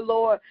strengthen her,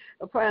 Lord.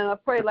 I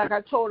pray, like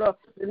I told her,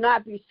 to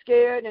not be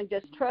scared and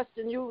just trust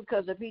in you,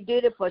 because if he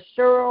did it for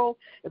Cheryl,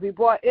 if he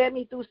brought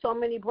Emmy through so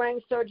many brain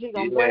surgery,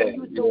 he's going to bring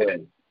you through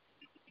it.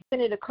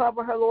 Continue to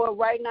cover her, Lord,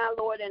 right now,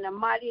 Lord, in the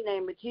mighty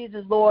name of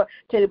Jesus, Lord.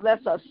 Continue to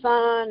bless her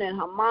son and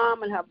her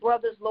mom and her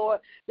brothers,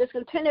 Lord. Just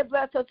continue to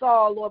bless us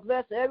all, Lord.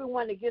 Bless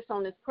everyone that gets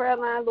on this prayer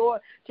line,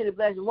 Lord. Continue to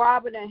bless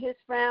Robert and his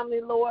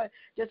family, Lord.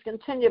 Just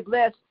continue to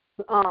bless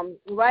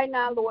right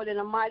now, Lord, in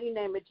the mighty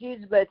name of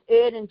Jesus, bless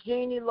Ed and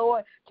Jeannie,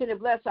 Lord. Continue to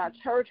bless our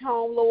church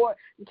home, Lord.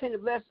 Continue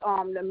to bless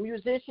the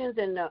musicians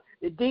and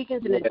the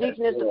deacons and the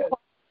deaconesses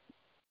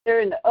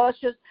and the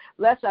ushers.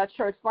 Bless our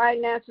church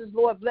finances,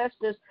 Lord. Bless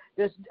this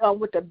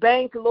with the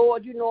bank,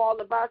 Lord. You know all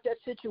about that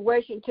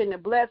situation. Continue to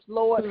bless,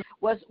 Lord.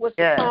 What's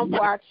to come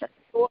for our church,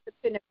 Lord.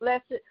 Continue to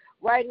bless it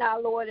right now,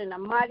 Lord, in the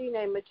mighty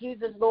name of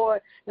Jesus, Lord.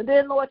 And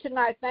then, Lord,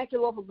 tonight, thank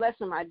you, Lord, for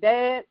blessing my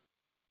dad.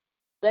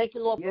 Thank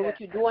you, Lord, for what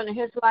you're doing in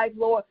his life,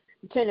 Lord.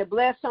 Continue to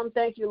bless him.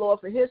 Thank you,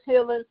 Lord, for his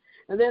healing.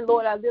 And then,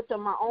 Lord, I lift up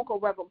my uncle,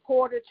 Reverend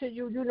Porter, to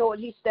you. You know what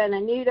he's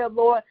standing in need of,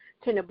 Lord.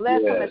 Continue to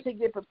bless him as he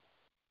gets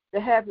to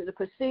have the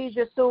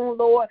procedure soon,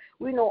 Lord.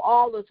 We know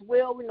all is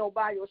well. We know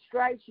by your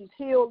stripes he's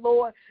healed,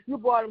 Lord. You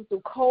brought him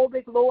through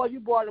COVID, Lord.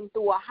 You brought him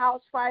through a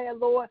house fire,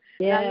 Lord.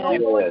 And I know,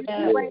 Lord, you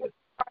can bring him,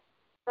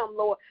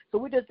 Lord. So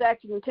we just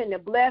ask you to continue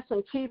to bless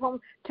him, keep him,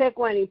 take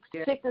away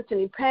any sickness,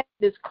 any pain,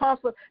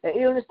 discomfort, the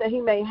illness that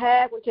he may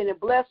have. Continue to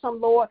bless him,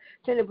 Lord.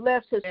 Continue to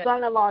bless his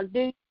son-in-law,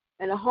 Dee,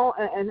 and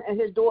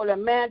his daughter,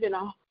 Amanda,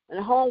 and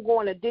the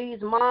homegoing of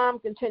Dee's mom.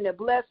 Continue to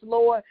bless,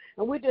 Lord.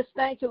 And we just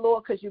thank you,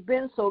 Lord, because you've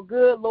been so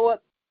good, Lord.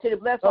 To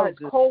bless all his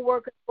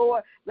co-workers,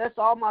 Lord. Bless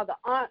all my other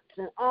aunts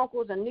and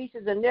uncles and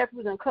nieces and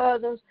nephews and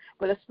cousins.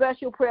 But a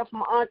special prayer for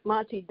my aunt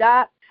Monty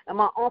Dot and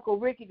my uncle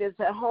Ricky that's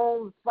at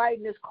home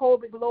fighting this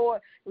COVID,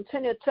 Lord.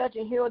 Continue to touch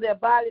and heal their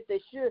bodies.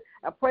 They should.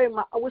 I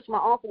wish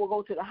my uncle would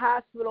go to the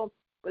hospital,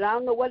 but I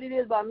don't know what it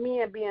is about me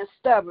and being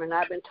stubborn.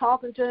 I've been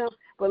talking to him,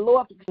 but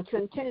Lord,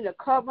 continue to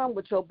cover him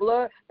with your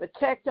blood.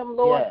 Protect him,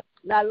 Lord.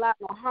 Not allow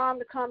no harm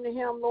to come to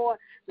him, Lord.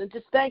 And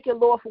just thank you,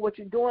 Lord, for what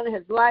you're doing in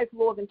his life,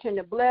 Lord.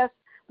 Continue to bless.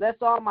 Bless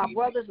all my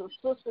brothers and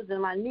sisters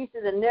and my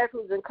nieces and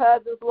nephews and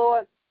cousins,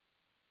 Lord.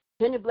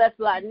 Continue to bless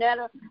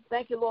Lynetta.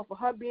 Thank you, Lord, for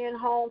her being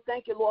home.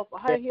 Thank you, Lord, for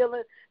her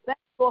healing. Thank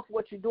you, Lord, for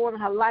what you're doing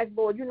in her life,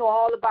 Lord. You know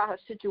all about her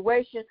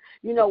situation.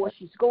 You know what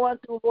she's going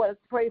through, Lord. I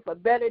pray for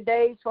better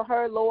days for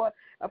her, Lord.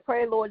 I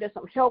pray, Lord, that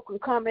some help can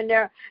come in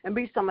there and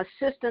be some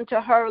assistance to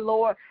her,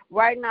 Lord,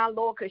 right now,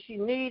 Lord, because she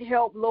needs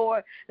help,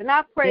 Lord. And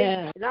I pray,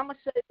 and I'm going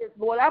to say this,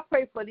 Lord, I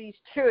pray for these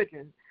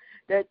children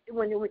that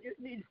when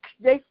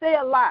they say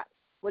a lot,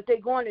 what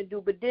they're going to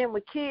do, but then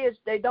with kids,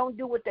 they don't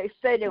do what they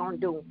say they're going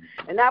to do.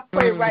 And I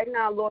pray right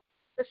now, Lord,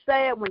 it's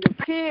sad when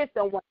your kids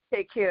don't want to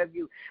take care of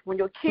you, when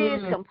your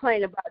kids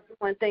complain about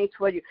doing things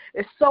for you.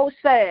 It's so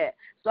sad.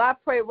 So I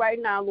pray right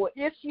now, Lord,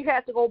 if she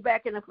has to go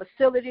back in a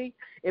facility,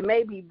 it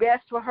may be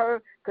best for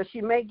her because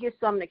she may get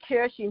some of the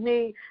care she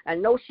needs. I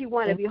know she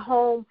want to be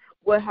home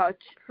with her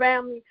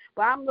family,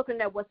 but I'm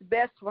looking at what's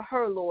best for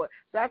her, Lord.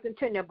 So I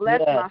continue to bless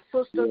my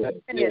sister.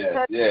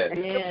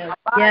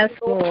 Yes,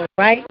 Lord,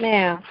 right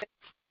now.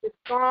 She's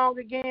strong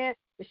again.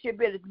 She'll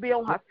be able to be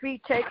on her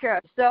feet, take care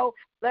of herself.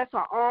 Bless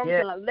her arms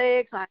and her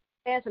legs, her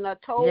hands and her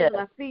toes and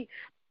her feet.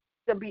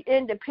 To be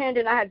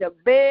independent. I had to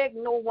beg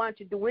no one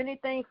to do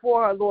anything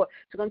for her, Lord.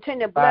 To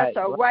continue to bless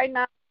her right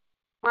now.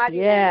 Mighty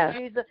name of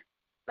Jesus.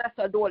 Bless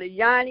her daughter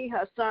Yanni,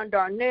 her son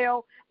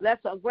Darnell. Bless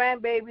her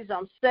grandbabies,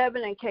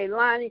 7 and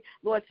Kaylani.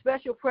 Lord,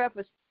 special prayer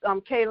for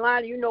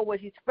Kaylani. You know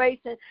what he's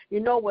facing. You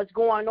know what's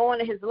going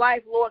on in his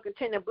life. Lord,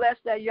 continue to bless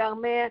that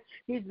young man.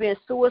 He's been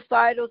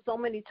suicidal so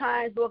many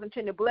times. Lord,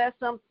 continue to bless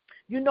him.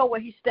 You know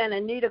what he's standing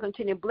in need of.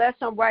 Continue to bless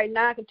him right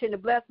now. Continue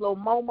to bless little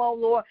Momo,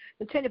 Lord.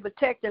 Continue to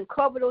protect and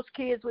cover those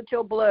kids with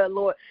your blood,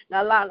 Lord.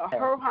 Now allow no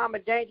hurt, harm, or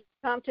danger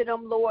to come to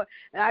them, Lord.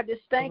 And I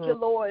just thank you,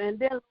 Lord. And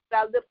then Lord,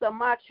 I lift up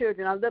my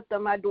children. I lift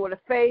up my daughter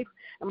Faith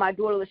and my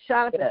daughter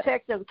LaShawna.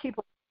 Protect them, keep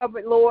them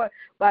covered, Lord,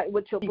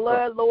 with your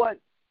blood, Lord.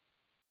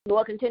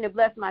 Lord, continue to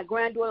bless my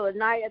granddaughter,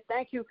 Lanaya.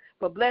 Thank you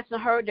for blessing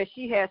her that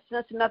she has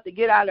sense enough to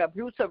get out of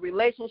abusive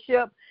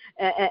relationship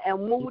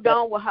and moved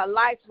on with her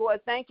life,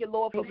 Lord. Thank you,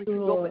 Lord, for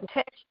your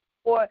protection,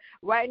 Lord,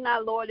 right now,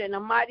 Lord, in the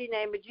mighty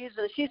name of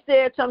Jesus. She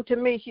said something to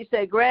me. She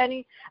said,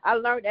 Granny, I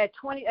learned at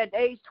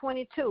age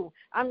 22,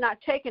 I'm not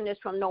taking this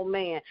from no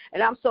man.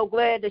 And I'm so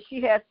glad that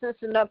she has sense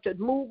enough to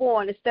move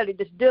on instead of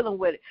just dealing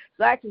with it.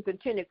 So I can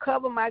continue to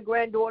cover my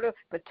granddaughter,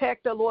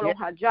 protect her, Lord, on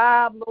her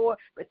job, Lord.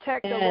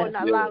 Protect her, Lord,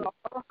 not allow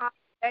her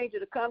danger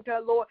to come to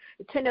her, Lord.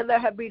 Continue to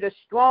let her be the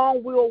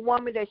strong-willed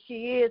woman that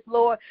she is,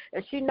 Lord.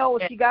 And she knows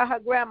she got her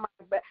grandma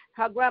back.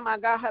 Her grandma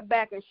got her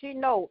back, and she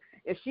knows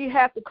if she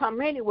has to come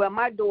anywhere,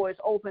 my door is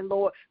open,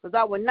 Lord, because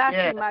I will not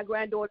see my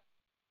granddaughter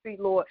street,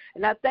 Lord.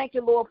 And I thank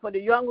you, Lord, for the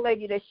young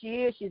lady that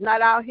she is. She's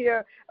not out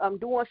here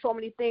doing so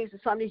many things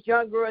that some of these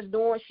young girls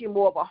doing. She's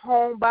more of a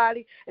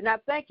homebody. And I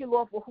thank you,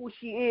 Lord, for who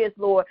she is,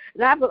 Lord.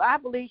 And I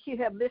believe she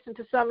have listened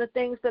to some of the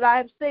things that I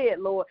have said,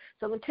 Lord.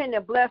 So continue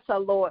to bless her,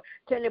 Lord.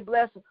 Continue to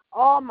bless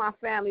all my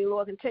family,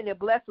 Lord. Continue to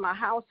bless my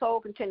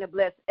household. Continue to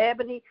bless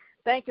Ebony.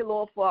 Thank you,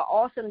 Lord, for an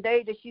awesome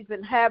day that she's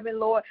been having,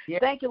 Lord.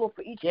 Thank you, Lord,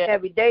 for each and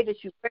every day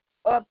that you wake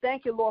up.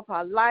 Thank you, Lord, for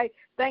her life.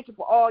 Thank you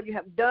for all you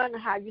have done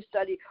and how you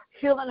study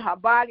healing her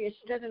body and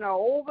strengthening her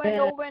over and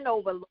over and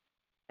over, Lord.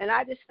 And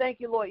I just thank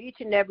you, Lord,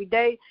 each and every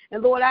day.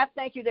 And, Lord, I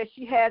thank you that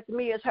she has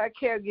me as her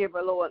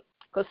caregiver, Lord,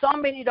 because so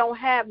many don't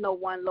have no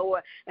one,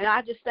 Lord. And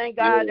I just thank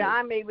God that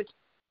I'm able to be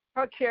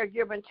her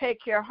caregiver and take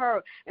care of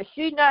her. And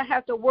she not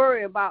have to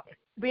worry about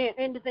being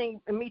anything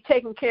and me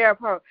taking care of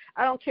her.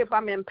 I don't care if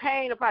I'm in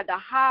pain, if I have to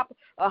hop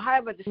or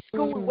have her to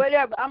school,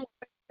 whatever. I'm going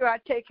to make sure I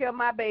take care of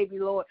my baby,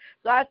 Lord.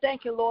 So I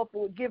thank you, Lord,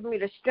 for giving me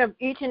the strength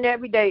each and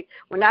every day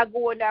when I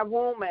go in that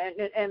room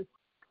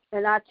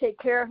and I take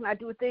care of her and I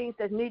do things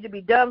that need to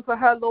be done for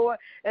her, Lord.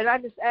 And I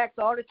just ask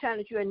all the time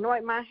that you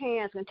anoint my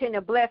hands,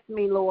 continue to bless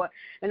me, Lord.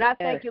 And I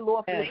thank you,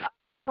 Lord, for this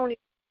opportunity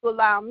to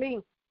allow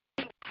me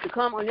to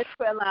come on this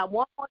prayer line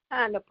one more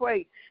time to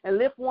pray and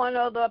lift one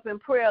other up in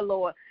prayer,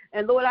 Lord.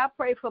 And, Lord, I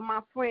pray for my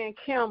friend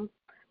Kim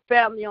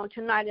family on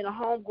tonight in a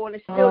home going to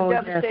still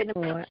devastating.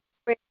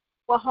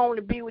 We're home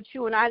to be with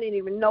you, and I didn't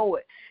even know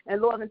it.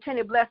 And, Lord,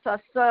 continue to bless her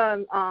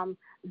son,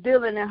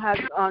 Dylan, and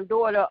her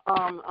daughter,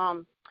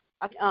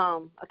 I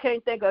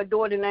can't think of her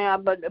daughter now,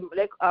 but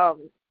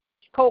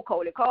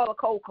Coco. They call her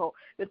Coco.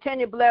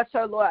 Continue to bless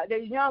her, Lord.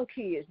 There's young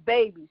kids,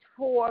 babies,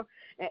 4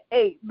 and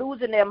 8,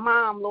 losing their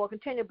mom, Lord.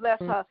 Continue to bless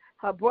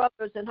her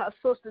brothers and her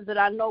sisters that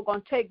I know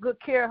going to take good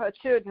care of her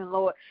children,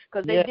 Lord,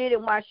 because they did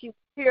it while she was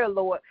here,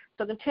 Lord.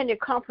 So continue to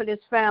comfort this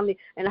family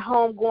and the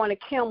home going to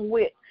Kim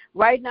Witt.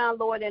 Right now,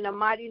 Lord, in the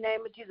mighty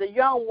name of Jesus, a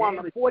young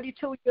woman,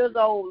 42 years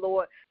old,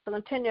 Lord. So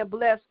continue to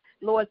bless.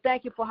 Lord,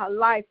 thank you for her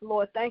life,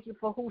 Lord. Thank you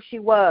for who she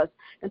was.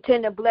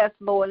 Continue to bless,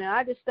 Lord. And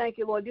I just thank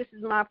you, Lord. This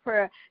is my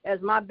prayer, as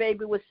my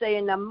baby would say,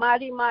 in the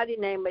mighty, mighty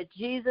name of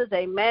Jesus.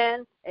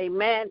 Amen,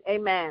 amen,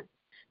 amen.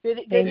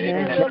 Amen.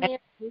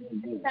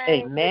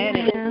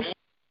 Amen.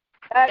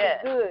 That is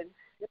good.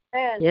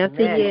 Amen. Yes,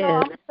 he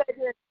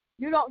is.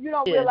 You don't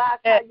realize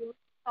how you meet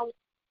someone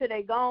till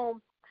they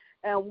gone.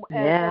 And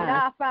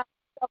now I find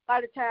myself a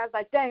lot of times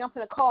like, dang, I'm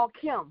going to call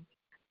Kim.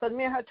 Because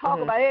me and her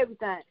talk about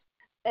everything.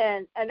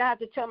 And I have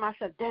to tell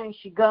myself, dang,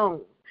 she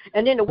gone.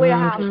 And then the way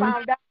how I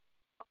found out,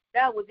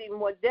 that was even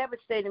more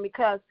devastating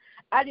because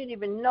I didn't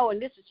even know.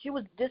 And this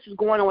was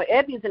going on with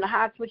Ebony's in the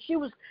hospital. She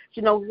was,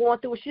 going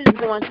through what she was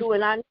going through.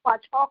 And I knew I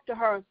talked to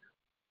her,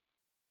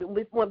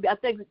 I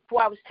think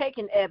before I was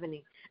taking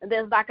Ebony. And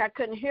then it's like I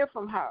couldn't hear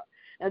from her.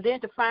 And then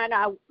to find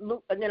out,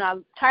 and then I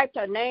typed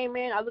her name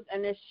in. I looked,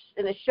 and it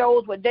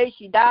shows what day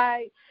she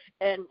died.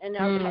 And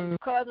her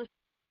cousins.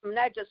 And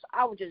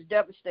I was just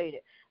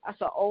devastated. I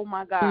said, oh,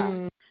 my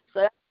God.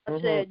 So I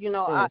said,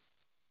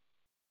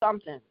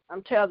 something.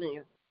 I'm telling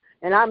you.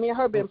 And I mean,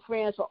 her been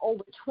friends for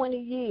over 20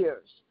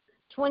 years.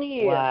 20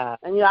 years. Wow.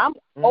 And, you know, I'm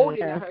older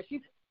than her.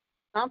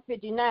 I'm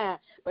 59,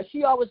 but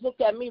she always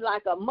looked at me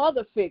like a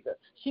mother figure.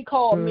 She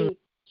called me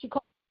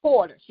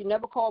Porter. She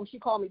never called me. She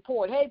called me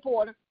Porter. Hey,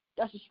 Porter.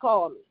 That's what she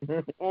called me.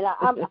 And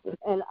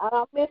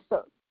I miss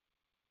her.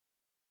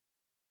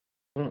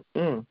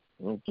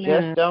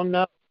 Just don't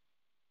know.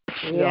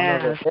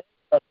 Yeah.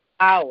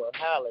 Power.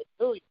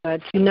 Hallelujah.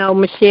 But, you know,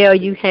 Michelle,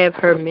 you have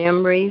her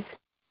memories,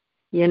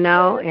 you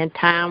know, and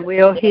time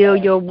will heal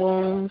your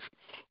wounds,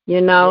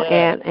 you know,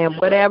 and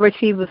whatever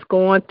she was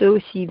going through,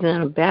 she's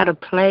in a better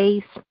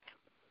place,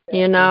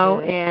 you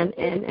know,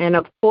 and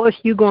of course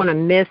you're going to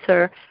miss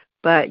her,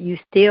 but you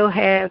still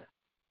have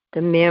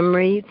the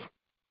memories,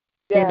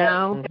 you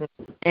know,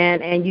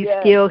 and you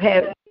still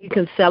have, you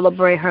can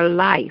celebrate her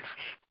life.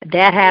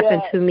 That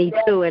happened to me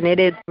too, and it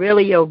is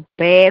really a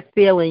bad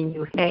feeling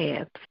you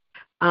have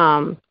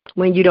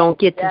when you don't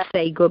get to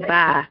say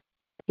goodbye,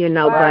 you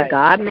know, but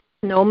God makes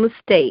no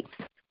mistakes,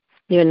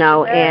 you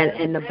know,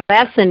 and the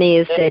blessing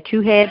is that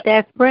you had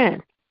that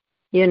friend,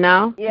 you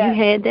know, you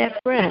had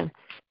that friend.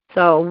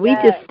 So we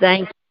just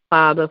thank you,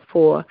 Father,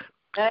 for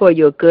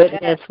your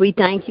goodness. We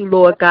thank you,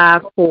 Lord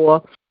God,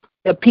 for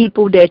the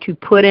people that you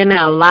put in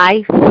our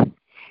life,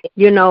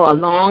 you know,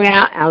 along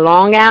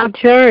our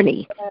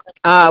journey.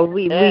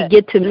 We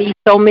get to meet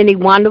so many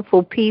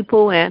wonderful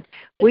people, and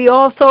we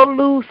also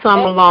lose some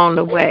along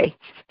the way,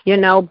 you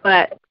know,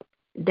 but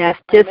that's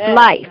just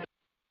life,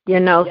 you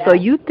know. So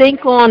you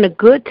think on the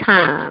good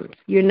times,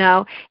 you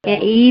know,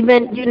 and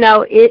even, you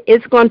know,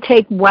 it's going to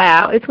take a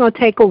while. It's going to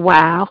take a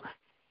while,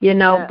 you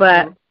know,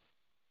 but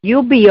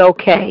you'll be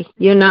okay,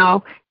 you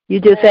know. You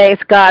just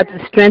ask God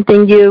to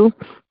strengthen you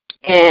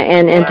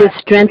and just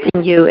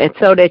strengthen you, and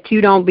so that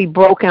you don't be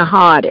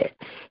brokenhearted,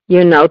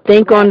 you know.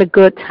 Think on the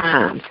good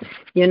times.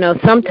 You know,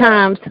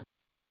 sometimes,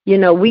 you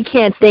know, we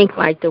can't think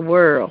like the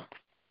world,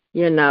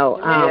 you know.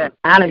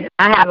 I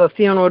have a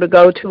funeral to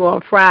go to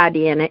on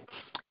Friday, and,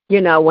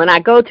 you know, when I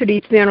go to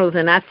these funerals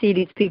and I see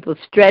these people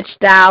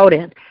stretched out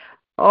and,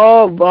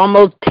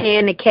 almost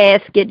tearing the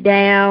casket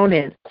down,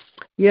 and,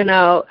 you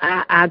know,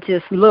 I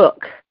just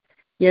look,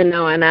 you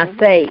know, and I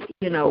say,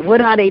 you know,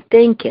 what are they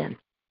thinking?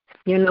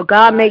 You know,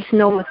 God makes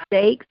no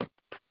mistakes,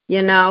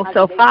 you know.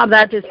 So, Father,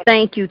 I just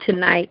thank you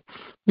tonight.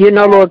 You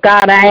know, Lord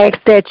God, I ask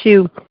that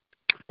you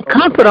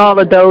comfort all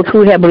of those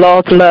who have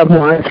lost loved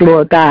ones,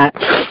 Lord God.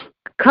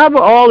 Cover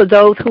all of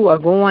those who are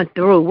going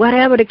through,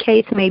 whatever the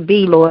case may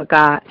be, Lord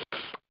God.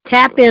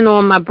 Tap in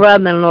on my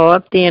brother-in-law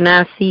up there in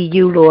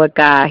ICU, Lord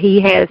God.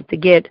 He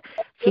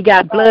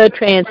got blood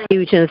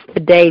transfusions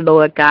today,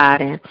 Lord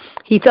God, and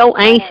he's so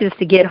anxious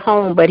to get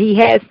home, but he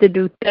has to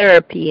do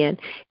therapy, and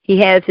he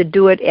has to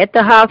do it at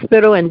the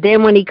hospital, and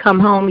then when he come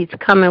home, he's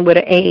coming with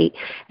an aid.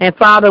 And,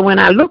 Father, when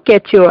I look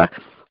at your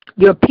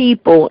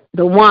people,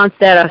 the ones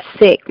that are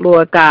sick,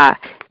 Lord God,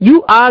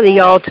 you are the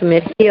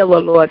ultimate healer,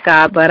 Lord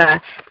God, but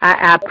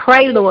I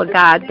pray, Lord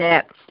God,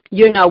 that,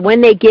 you know,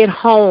 when they get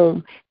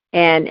home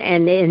and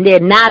they're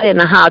not in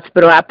the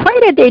hospital, I pray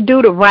that they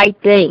do the right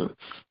thing.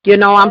 You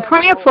know, I'm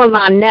praying for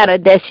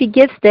Lonetta that she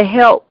gets the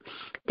help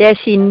that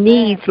she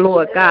needs,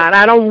 Lord God.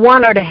 I don't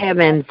want her to have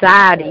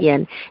anxiety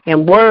and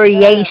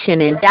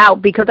worryation and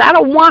doubt, because I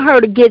don't want her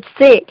to get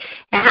sick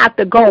and have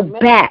to go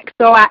back.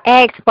 So I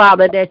ask,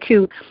 Father, that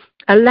you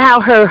allow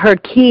her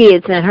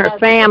kids and her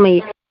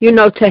family, you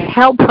know, to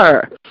help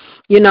her,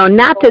 you know,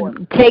 not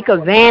to take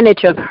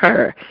advantage of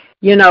her,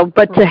 you know,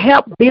 but to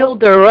help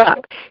build her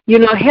up, you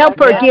know, help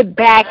her get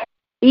back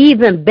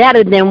even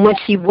better than when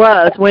she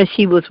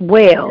was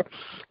well.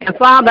 And,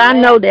 Father, I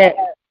know that,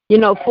 you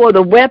know, for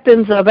the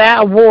weapons of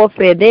our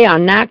warfare, they are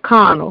not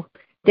carnal.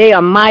 They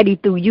are mighty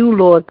through you,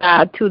 Lord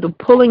God, to the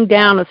pulling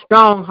down of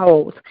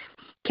strongholds,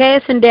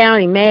 casting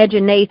down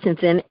imaginations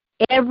and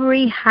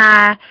every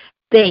high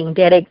thing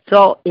that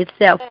exalts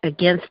itself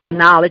against the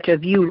knowledge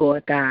of you,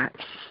 Lord God,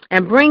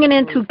 and bringing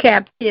into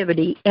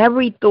captivity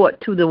every thought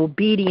to the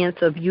obedience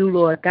of you,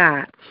 Lord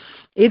God.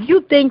 If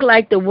you think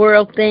like the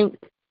world thinks,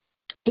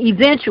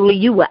 eventually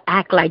you will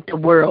act like the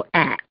world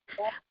acts.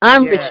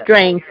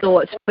 Unrestrained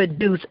thoughts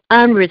produce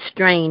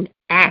unrestrained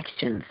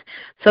actions.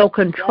 So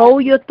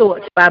control your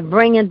thoughts by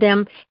bringing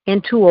them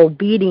into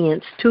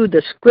obedience to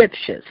the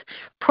scriptures.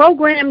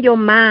 Program your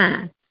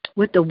mind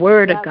with the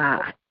word of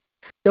God.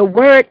 The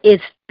word is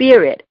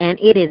spirit and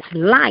it is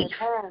life.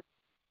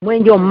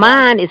 When your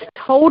mind is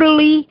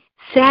totally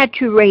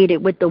saturated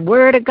with the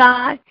word of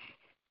God,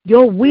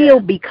 your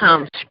will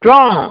becomes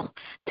strong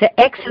to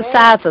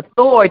exercise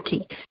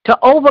authority, to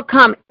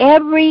overcome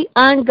every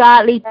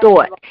ungodly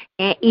thought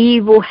and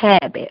evil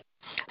habit.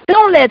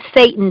 Don't let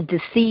Satan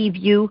deceive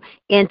you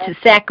into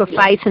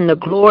sacrificing the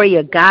glory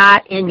of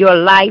God in your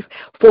life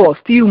for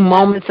a few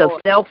moments of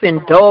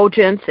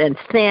self-indulgence and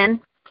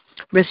sin.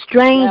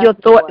 Restrain your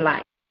thought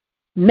life.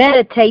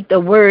 Meditate the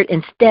word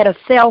instead of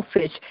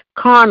selfish,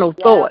 carnal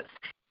thoughts.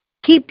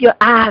 Keep your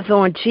eyes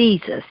on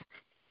Jesus,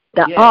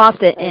 the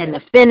author and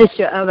the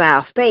finisher of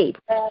our faith,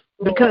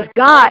 because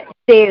God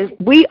says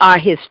we are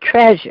his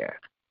treasure.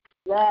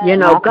 You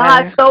know,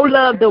 God so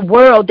loved the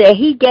world that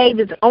he gave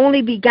his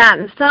only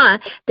begotten Son,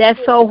 that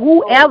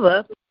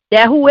whoever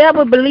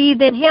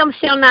believes in him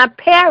shall not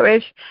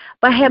perish,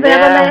 but have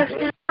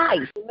everlasting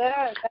life.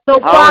 So,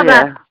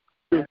 Father,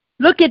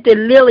 look at the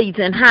lilies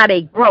and how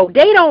they grow.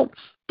 They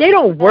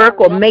don't work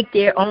or make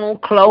their own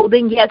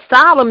clothing, yet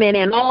Solomon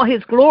in all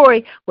his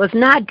glory was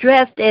not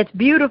dressed as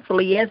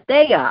beautifully as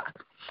they are.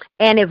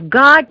 And if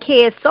God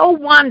cares so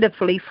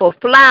wonderfully for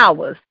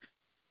flowers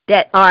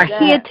that are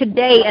here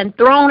today and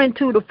thrown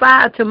into the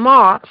fire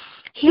tomorrow,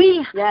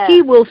 he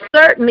will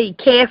certainly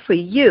care for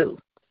you.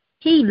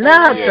 He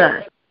loves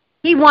us.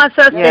 He wants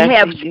us to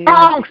have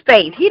strong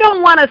faith. He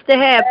don't want us to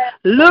have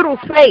little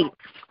faith.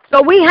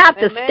 So we have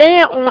to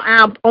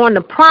stand on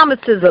the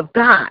promises of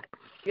God.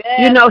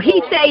 You know,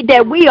 he said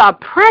that we are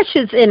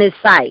precious in his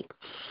sight.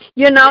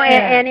 You know,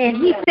 and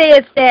he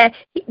says that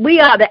we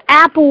are the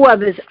apple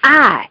of his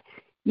eye.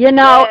 You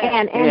know,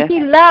 and he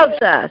loves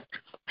us.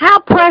 How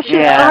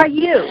precious are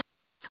you?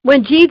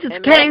 When Jesus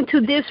came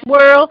to this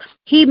world,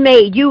 he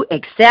made you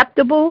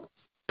acceptable,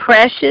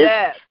 precious,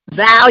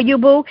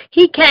 valuable.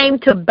 He came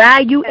to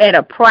buy you at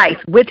a price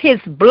with his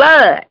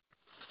blood.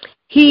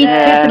 His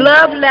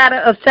love letter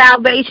of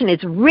salvation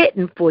is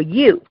written for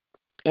you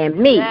and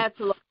me.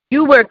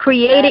 You were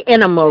created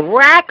in a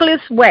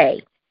miraculous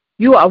way.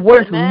 You are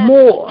worth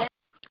more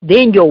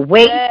than your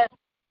weight,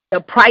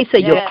 the price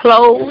of your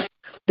clothes,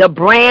 the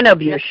brand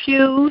of your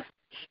shoes,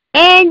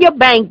 and your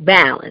bank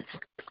balance.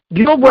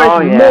 You're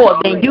worth more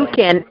than you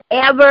can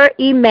ever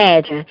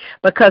imagine,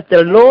 because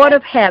the Lord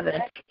of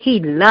heaven, he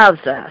loves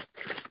us.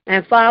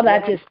 And Father,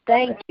 I just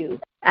thank you.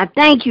 I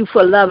thank you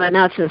for loving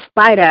us in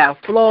spite of our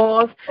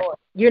flaws,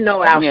 you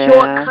know, our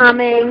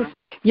shortcomings,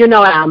 you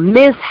know, our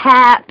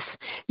mishaps,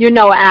 you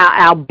know,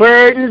 our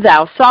burdens,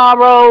 our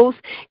sorrows.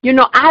 You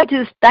know, I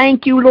just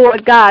thank you,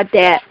 Lord God,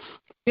 that,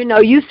 you know,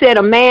 you said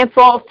a man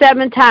falls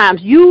 7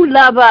 times. You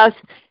love us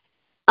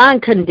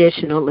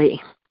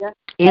unconditionally.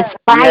 In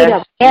spite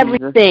of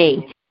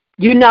everything,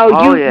 you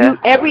know, you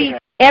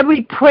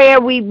every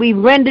prayer we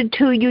render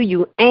to you,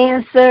 you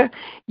answer.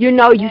 You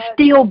know, you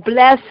still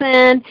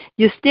blessing,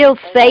 you still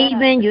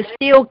saving, you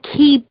still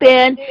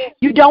keeping.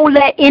 You don't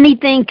let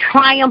anything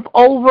triumph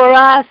over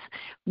us.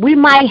 We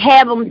might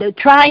have them, the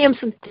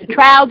triumphs, the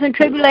trials and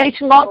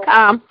tribulations will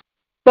come,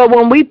 but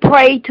when we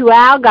pray to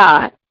our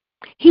God,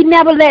 he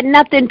never let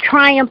nothing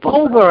triumph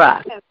over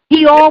us.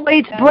 He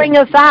always bring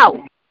us out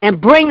and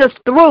bring us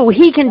through.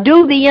 He can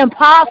do the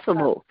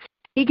impossible.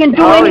 He can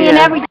do any and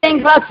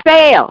everything but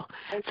fail.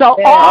 So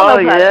all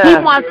of us, he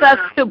wants us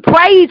to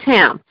praise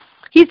him.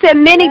 He said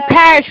many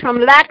perish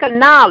from lack of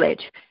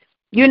knowledge.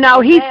 You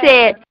know, he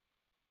said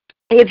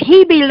if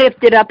he be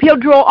lifted up, he'll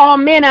draw all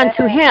men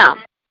unto him.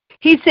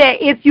 He said,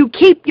 if you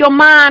keep your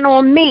mind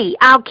on me,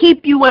 I'll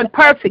keep you in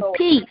perfect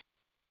peace.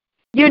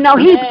 You know,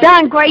 he's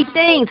done great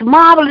things.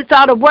 Marvelous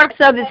are the works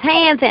of his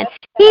hands, and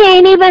he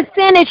ain't even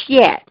finished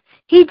yet.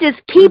 He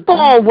just keep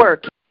on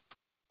working.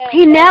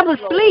 He never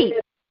sleeps.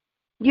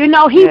 You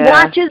know, he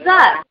watches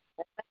us.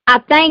 I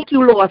thank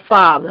you, Lord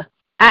Father.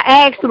 I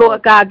ask,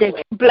 Lord God, that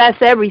you bless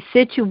every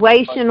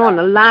situation on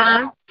the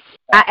line.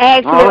 I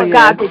ask, Lord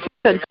God, that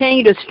you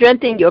continue to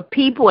strengthen your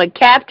people and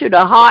capture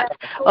the hearts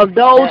of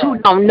those who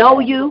don't know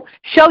you.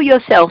 Show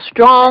yourself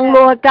strong,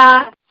 Lord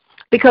God,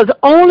 because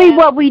only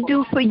what we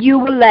do for you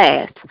will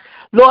last.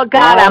 Lord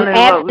God, I'm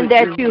asking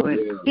that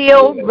you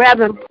heal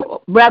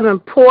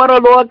Reverend Porter,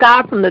 Lord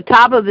God, from the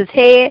top of his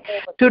head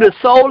to the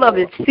sole of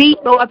his feet,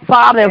 Lord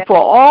Father, and for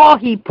all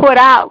he put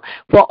out,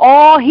 for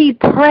all he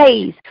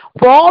prays,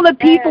 for all the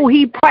people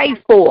he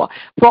prayed for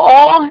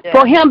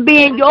him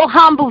being your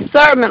humble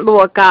servant,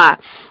 Lord God.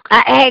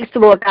 I ask,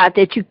 Lord God,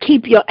 that you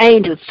keep your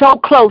angels so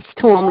close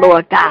to him,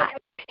 Lord God.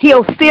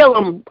 He'll feel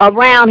them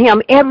around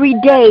him every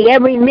day,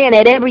 every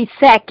minute, every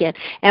second.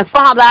 And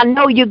Father, I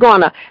know you're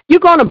gonna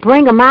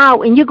bring them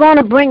out, and you're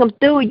gonna bring them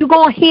through. You're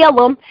gonna heal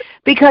them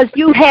because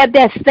you had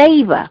that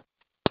favor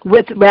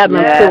with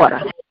Reverend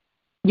Porter.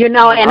 You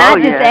know, and I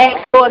just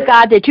ask, Lord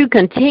God, that you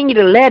continue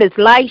to let his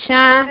light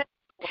shine,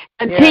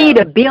 continue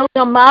to build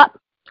him up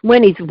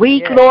when he's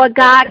weak, Lord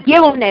God.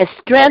 Give him that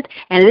strength,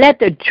 and let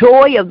the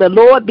joy of the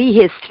Lord be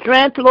his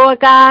strength,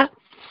 Lord God.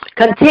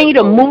 Continue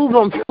to move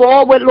him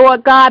forward,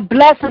 Lord God.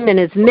 Bless him in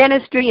his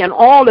ministry and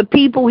all the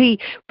people he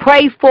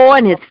prays for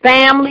and his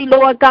family,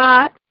 Lord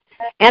God.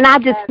 And I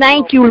just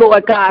thank you,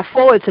 Lord God,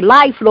 for his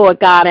life, Lord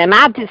God. And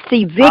I just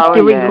see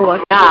victory,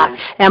 Lord God.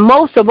 And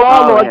most of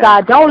all, Lord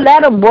God, don't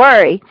let him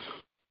worry.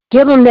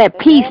 Give him that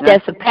peace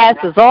that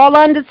surpasses all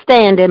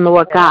understanding,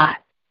 Lord God.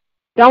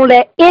 Don't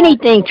let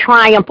anything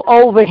triumph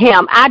over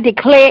him. I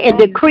declare and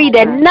decree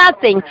that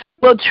nothing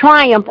will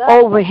triumph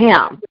over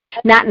him.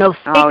 Not no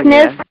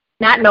sickness.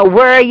 Not no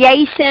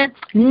variation.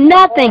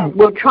 Nothing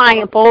will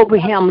triumph over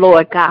him,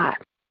 Lord God.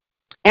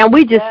 And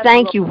we just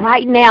thank you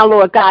right now,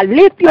 Lord God.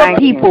 Lift your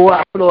people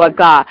up, Lord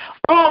God.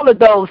 All of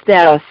those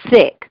that are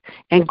sick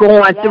and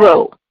going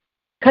through.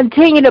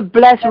 Continue to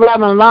bless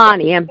Reverend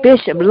Lonnie and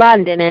Bishop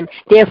London and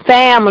their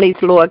families,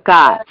 Lord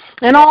God.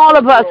 And all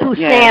of us who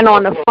stand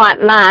on the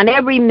front line,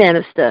 every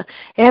minister,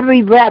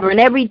 every reverend,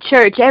 every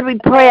church, every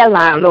prayer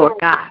line, Lord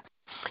God.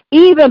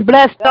 Even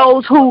bless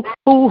those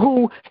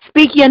who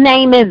speak your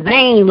name in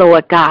vain,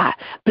 Lord God.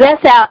 Bless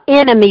our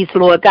enemies,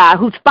 Lord God,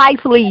 who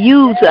spitefully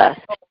use us,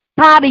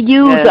 try to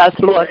use us,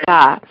 Lord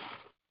God.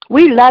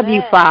 We love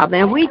you, Father,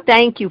 and we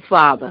thank you,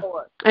 Father.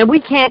 And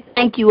we can't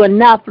thank you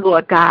enough,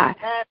 Lord God.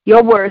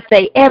 Your words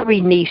say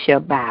every knee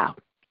shall bow,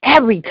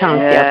 every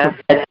tongue shall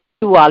confess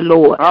you are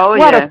Lord.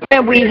 What a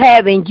friend we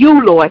have in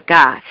you, Lord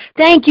God.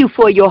 Thank you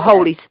for your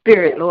Holy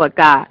Spirit, Lord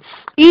God.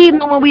 Even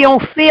when we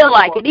don't feel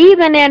like it,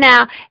 even in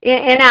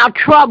our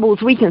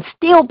troubles, we can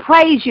still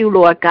praise you,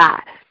 Lord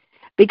God.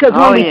 Because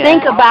when we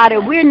think about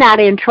it, we're not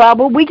in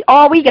trouble.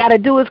 All we got to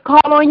do is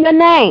call on your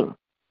name.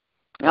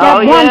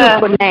 That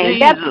wonderful name,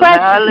 that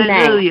precious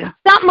name.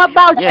 Something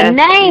about your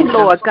name,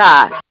 Lord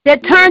God,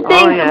 that turn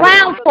things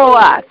around for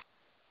us.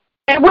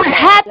 And we're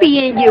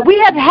happy in you. We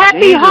have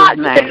happy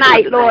hearts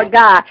tonight, Lord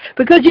God,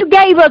 because you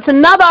gave us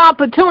another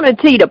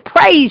opportunity to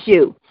praise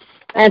you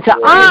and to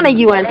honor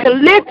you and to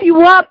lift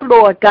you up,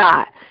 Lord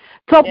God.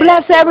 So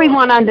bless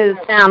everyone under the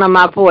sound of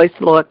my voice,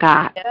 Lord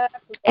God.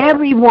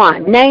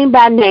 Everyone, name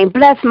by name.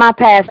 Bless my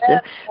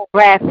pastor,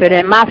 Bradford,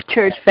 and my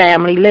church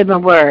family,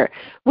 Living Word.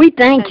 We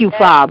thank you,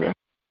 Father.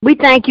 We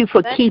thank you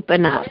for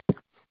keeping us.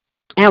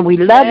 And we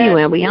love you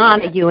and we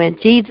honor you. In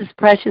Jesus'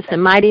 precious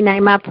and mighty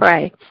name I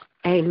pray.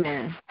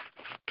 Amen.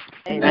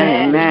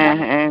 Amen.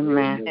 Amen.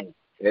 Amen.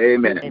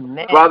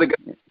 Amen. Father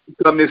God, we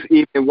come this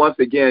evening once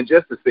again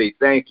just to say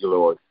thank you,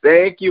 Lord.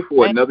 Thank you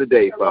for another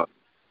day, Father.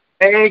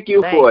 Thank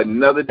you for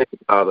another day,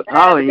 Father.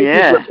 Oh,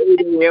 yeah. From 8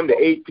 a.m. to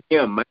 8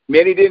 p.m.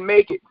 Many didn't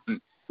make it,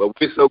 but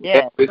we're so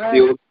glad we're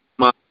still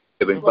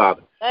living,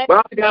 Father.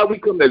 Father God, we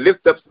come to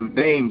lift up some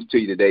names to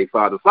you today,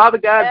 Father. Father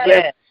God,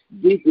 bless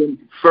Deacon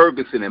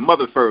Ferguson and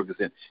Mother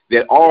Ferguson,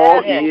 that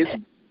all is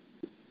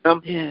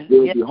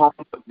will be home.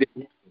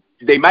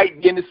 They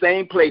might be in the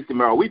same place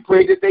tomorrow. We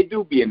pray that they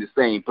do be in the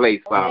same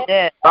place,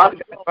 Father. Father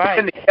God, put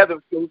them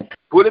together,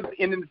 put them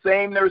in the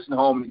same nursing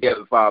home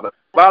together, Father.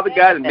 Father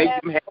God, and make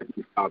them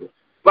happy, Father.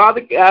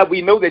 Father God,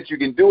 we know that you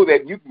can do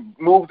that. You can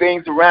move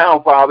things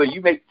around, Father.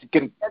 You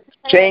can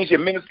change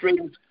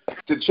administrators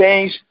to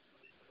change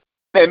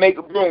and make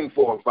room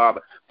for him,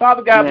 Father.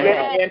 Father God,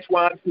 bless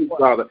Antoine too,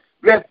 Father.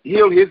 Bless,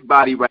 heal his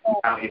body right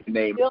now in the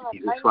name of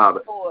Jesus,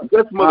 Father.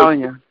 Bless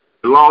Mother,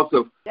 the loss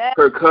of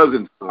her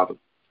cousin, Father.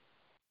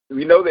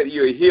 We know that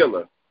you're a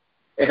healer,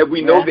 and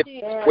we know that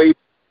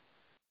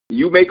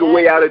you make a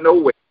way out of no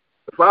way.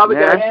 Father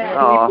God,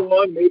 keep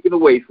on making a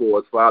way for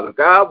us, Father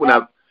God.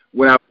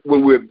 When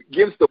we're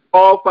against the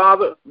wall,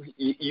 Father,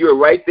 you're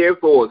right there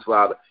for us,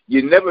 Father.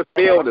 You never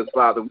failed us,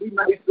 Father. We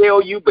might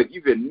fail you, but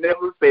you have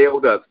never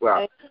failed us,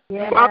 Father.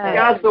 Father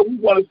God, so we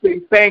want to say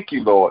thank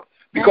you, Lord.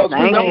 Because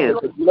we know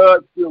that the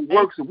blood still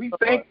works, and we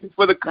thank you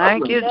for the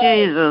covering. Thank you,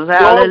 Jesus.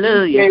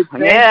 Hallelujah.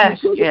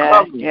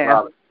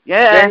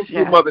 Thank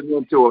you, Mother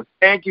Mentor.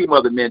 Thank you,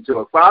 Mother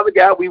Mentor. Father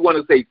God, we want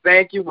to say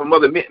thank you for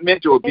Mother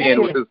Mentor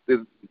being with us.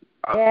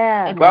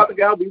 Father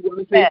God, we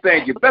want to say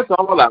thank you. Bless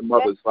all our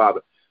mothers,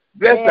 Father.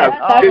 Bless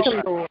our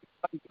bishops,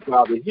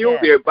 Father. Heal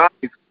their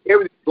bodies.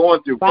 Everything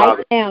going through,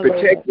 Father.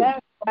 Protect them.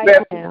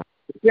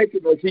 Protect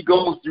him as he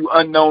goes through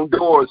unknown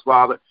doors,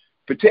 Father.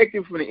 Protect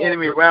him from the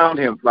enemy around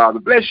him, Father.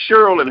 Bless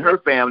Cheryl and her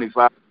family,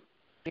 Father.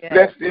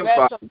 Bless them,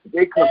 Father.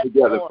 They come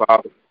together,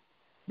 Father.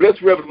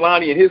 Bless Reverend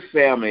Lonnie and his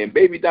family and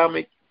baby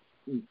Dominic,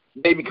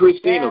 baby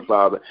Christina,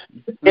 Father.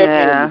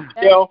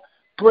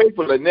 Pray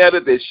for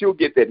Lynetta that she'll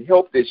get that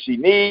help that she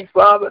needs,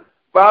 Father.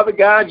 Father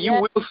God, you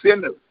will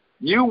send her.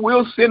 You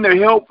will send her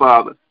help,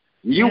 Father.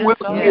 You will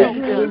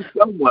send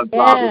someone,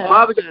 Father.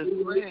 Father God,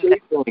 we want to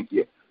say thank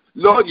you.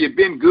 Lord, you've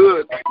been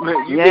good.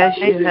 You've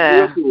been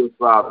good to us,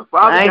 Father.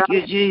 Father thank God,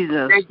 you,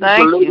 Jesus. Thank you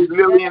for Lady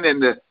Lillian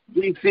and the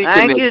DC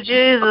Thank you,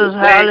 Jesus.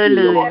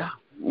 Hallelujah.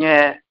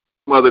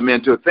 Mother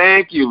Mentor,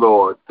 thank you,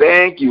 Lord.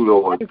 Thank you,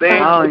 Lord.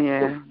 Thank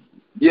you.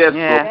 Yes,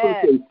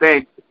 Lord.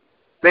 Thank you.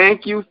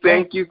 Thank you,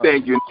 thank you,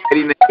 thank you.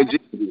 In the name of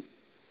Jesus.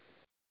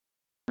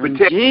 In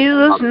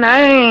Jesus'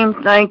 name,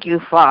 thank you,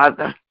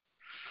 Father.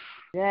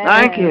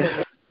 Thank you.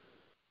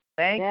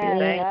 Thank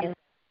you.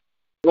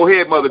 Go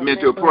ahead, Mother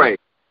Mentor, pray.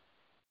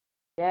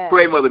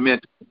 Pray, Mother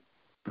Mentor.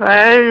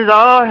 Praise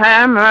Lord,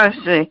 have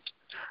mercy.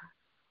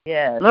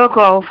 Look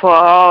on for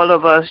all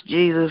of us,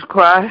 Jesus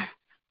Christ.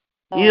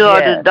 You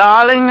are the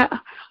darling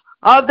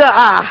of the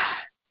eye.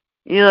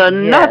 You are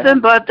nothing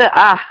but the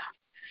eye.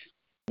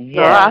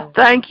 So I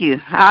thank you.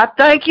 I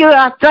thank you.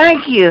 I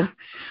thank you.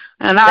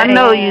 And I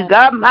know you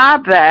got my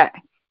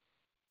back.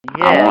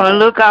 I want to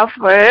look out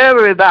for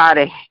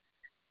everybody.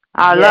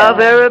 I love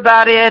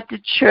everybody at the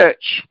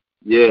church.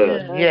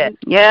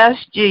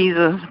 Yes,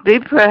 Jesus. Be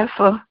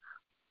prayerful.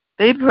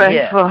 Be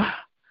prayerful.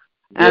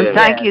 And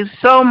thank you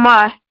so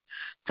much.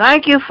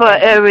 Thank you for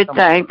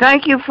everything.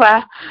 Thank you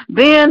for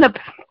being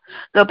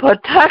the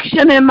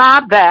protection in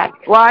my back,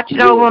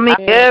 watching over me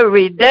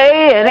every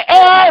day and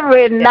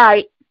every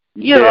night.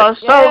 You are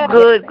so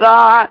good,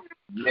 God.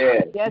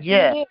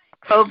 Yes.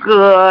 So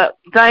good.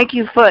 Thank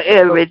you for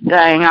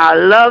everything. I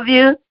love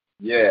you.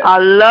 Yeah. I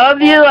love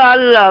you. I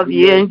love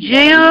you. In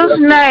Jesus'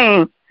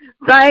 name.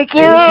 Thank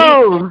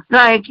you.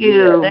 Thank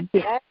you.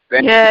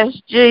 Yes,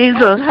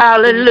 Jesus.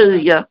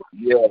 Hallelujah.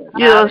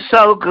 You're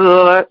so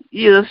good.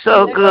 You're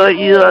so good.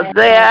 You're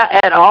there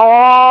at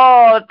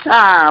all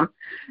times.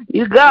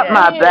 You got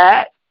my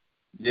back.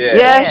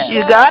 Yes,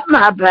 you got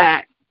my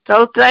back.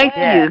 So thank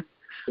you.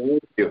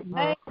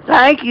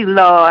 Thank you,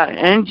 Lord.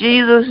 In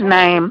Jesus'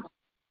 name.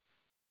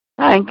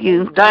 Thank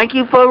you. Thank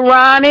you for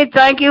Ronnie.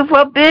 Thank you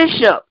for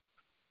Bishop.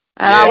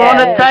 And I want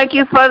to thank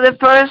you for the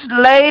First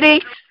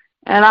Lady.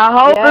 And I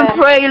hope and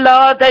pray,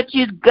 Lord, that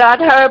you got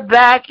her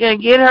back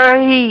and get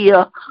her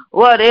healed,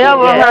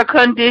 whatever her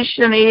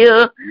condition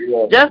is.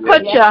 Just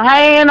put your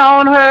hand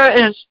on her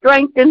and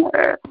strengthen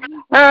her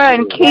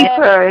and keep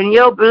her in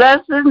your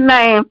blessed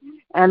name.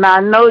 And I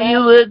know you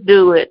will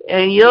do it.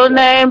 In your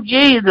name,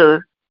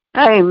 Jesus.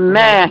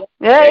 Amen.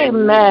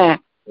 Amen.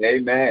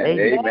 Amen.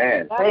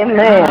 Amen.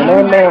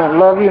 Amen.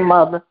 Love you,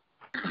 Mother.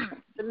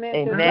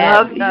 Amen.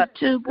 Love you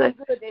too,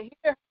 baby.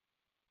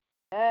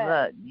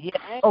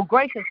 Oh,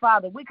 gracious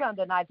Father, we come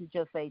tonight to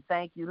just say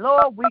thank you.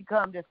 Lord, we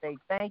come to say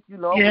thank you,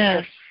 Lord.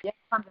 Yes. We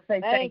come to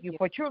say thank you.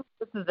 For truly,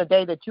 this is the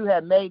day that you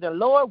have made. And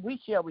Lord, we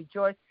shall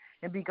rejoice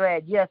and be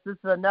glad. Yes, this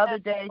is another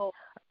day,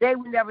 a day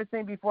we never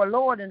seen before,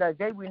 Lord, and a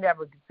day we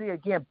never see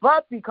again.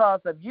 But because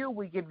of you,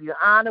 we give you the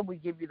honor, we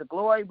give you the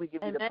glory, we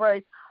give you the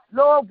praise.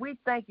 Lord, we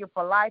thank you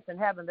for life and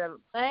having the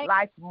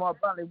life more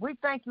abundantly. We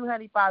thank you,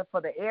 honey, Father, for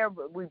the air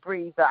we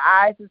breathe, the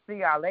eyes to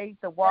see, our legs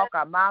to walk,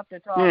 our mouth to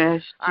talk, our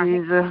hands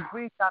to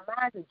breathe, our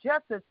minds to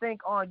just to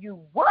think on you.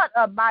 What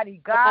a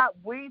mighty God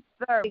we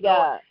serve,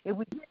 Lord. If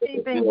we did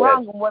anything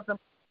wrong and wasn't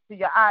to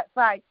your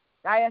sight,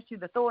 I ask you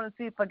to throw it and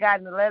see it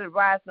forgotten and let it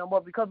rise no more,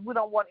 because we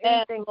don't want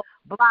anything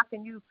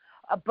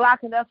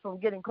blocking us from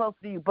getting close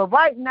to you. But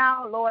right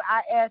now, Lord,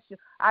 I ask you,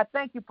 I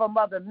thank you for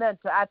Mother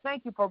Mentor. I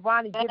thank you for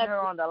Ronnie getting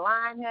her on the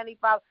line, honey,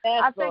 Father.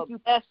 I thank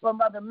you for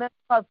Mother Mentor,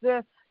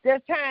 because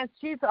there's times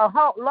she's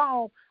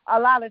alone a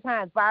lot of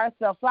times by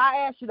herself. So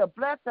I ask you to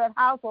bless that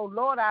household,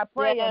 Lord, I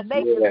pray, and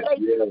make it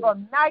safe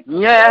from night to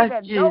day,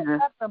 that no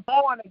weapon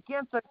born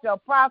against her shall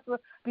prosper,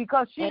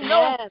 because she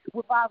knows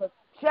without a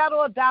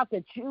shadow of doubt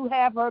that you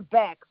have her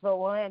back.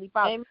 So, honey,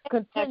 Father,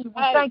 continue.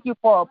 We thank you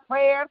for a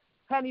prayer.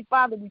 Honey,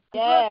 Father, we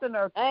strengthen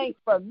her, keep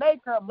her,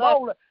 make her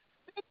mold her.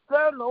 Fix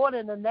her, Lord,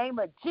 in the name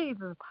of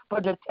Jesus,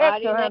 for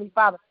protect her, honey,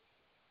 Father.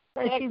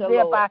 And she's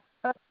there by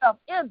herself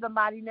in the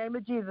mighty name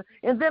of Jesus.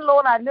 And then,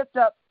 Lord, I lift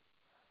up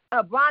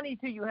Ronnie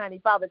to you, honey,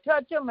 Father.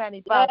 Touch him,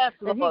 honey, Father.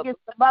 And he gets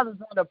the mothers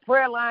on the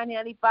prayer line,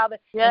 honey, Father.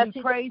 And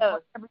he prays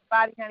for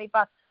everybody, honey,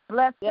 Father.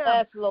 Bless him.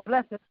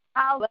 Bless his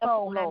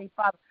household, honey,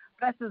 Father.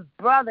 Bless his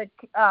brother,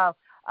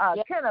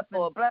 Kenneth,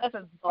 and bless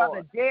his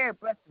brother Jared,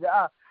 bless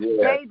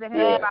David,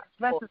 honey, Father.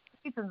 Bless his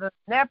nieces and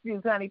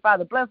nephews, honey,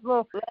 Father. Bless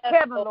little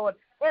Kevin, Lord,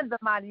 in the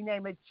mighty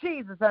name of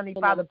Jesus, honey,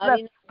 Father.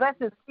 Bless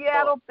his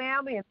Seattle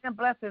family, and then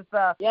bless his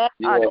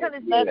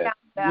Tennessee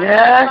family.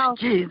 Yes,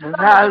 Jesus.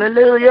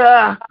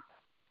 Hallelujah.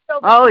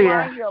 Oh,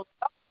 yeah.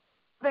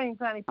 Things,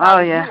 honey,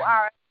 Father. You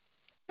are.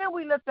 Then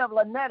we lift up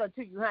Lynetta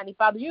to you, honey,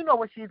 Father. You know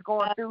what she's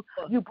going through.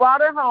 You brought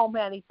her home,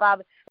 honey,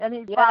 Father. And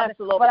he, Father,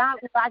 but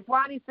like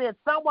Ronnie said,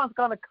 someone's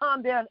going to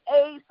come there and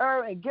aid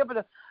her and give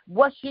her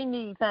what she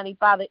needs, honey,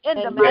 Father. In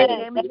the mighty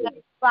name of Jesus.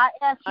 So I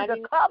ask you to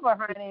cover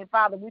her, honey,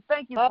 Father. We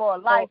thank you for a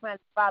life, honey,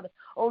 Father.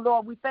 Oh,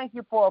 Lord, we thank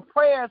you for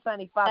prayers,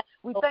 honey, Father.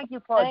 We thank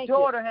you for a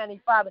daughter,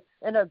 honey, Father,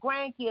 and her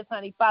grandkids,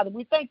 honey, Father.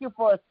 We thank you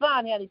for a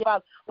son, honey,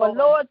 Father. But,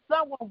 Lord,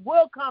 someone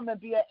will come and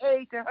be an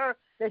aid to her,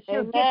 that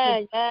she'll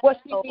get what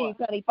she needs,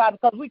 honey, Father,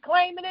 because we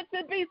claiming it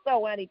to be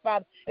so, honey,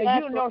 Father.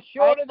 And you know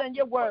shorter than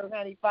your word,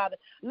 honey, Father.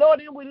 Lord,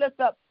 and we lift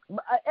up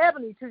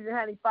Ebony to you,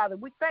 honey, Father.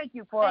 We thank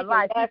you for her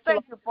life. We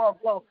thank you for her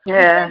glow. We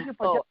thank you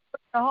for just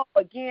putting her home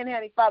again,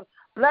 honey, Father.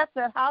 Bless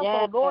her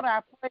household, Lord,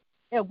 I pray.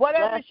 And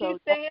whatever she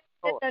stands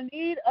in the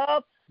need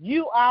of,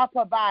 you are a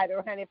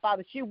provider, honey,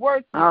 Father. She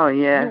works you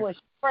and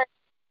she prays,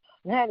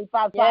 honey,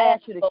 Father. So I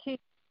ask you to keep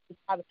her,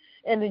 Father,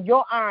 in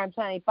your arms,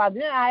 honey, Father.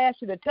 Then I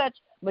ask you to touch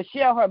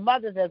Michelle, her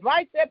mother, that's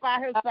right there by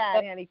her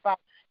side, honey, Father.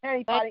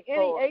 Honey, Father,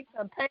 any aches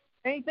and pains,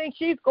 anything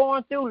she's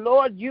going through,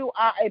 Lord, you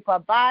are a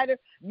provider.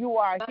 You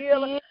are a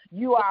healer.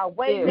 You are a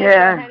way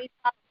maker, honey,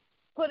 Father.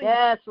 Putting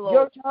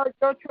your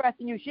trust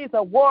in you. She's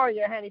a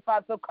warrior, honey,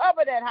 Father. So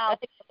cover that house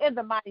in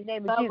the mighty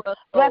name of Jesus.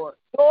 Bless her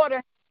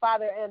daughter,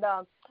 Father, and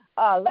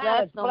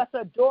bless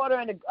her daughter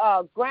and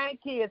the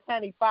grandkids,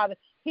 honey, Father.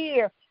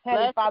 Here,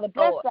 honey, Father.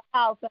 Bless the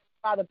house, honey,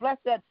 Father. Bless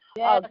that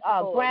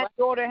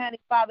granddaughter, honey,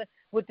 Father,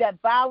 with that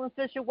violent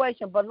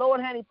situation. But, Lord,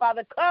 honey,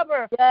 Father,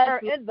 cover her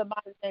in the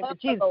mighty name of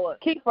Jesus.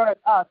 Keep her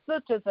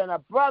sisters and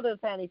her brothers,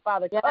 honey,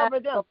 Father. Cover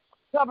them.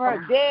 Cover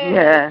her dad,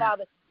 honey,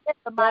 Father, in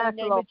the mighty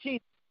name of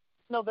Jesus.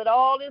 Know that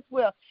all is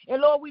well.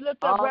 And, Lord, we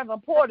lift up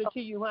Reverend Porter to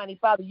you, honey,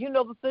 Father. You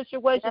know the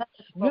situation.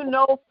 You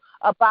know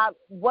about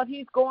what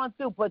he's going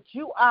through. But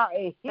you are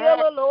a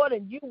healer, Lord,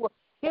 and you will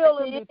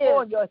healing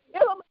before you.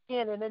 Heal him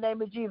again in the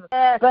name of Jesus.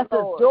 Bless his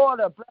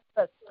daughter.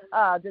 Bless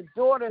the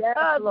daughter's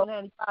husband,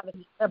 Heavenly Father.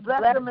 And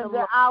bless them in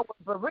their hour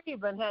of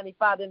bereavement, Heavenly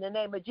Father, in the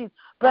name of Jesus.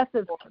 Bless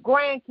his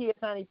grandkids,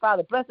 Heavenly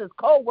Father. Bless his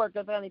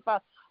co-workers, Heavenly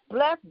Father.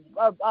 Bless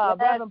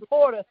Reverend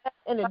Porter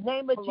in the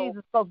name of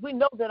Jesus, because we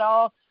know that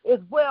all is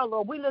well,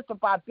 Lord. We lift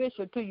up our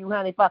bishop to you,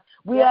 Heavenly Father.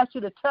 We ask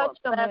you to touch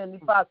him, Heavenly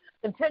Father.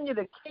 Continue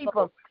to keep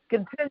him.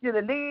 Continue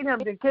to lead him.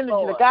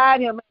 Continue to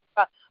guide him.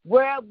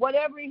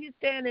 Whatever he's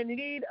standing in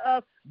need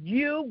of,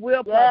 you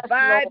will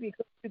provide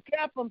because you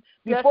kept him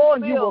before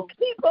and you will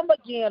keep him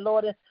again,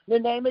 Lord, in the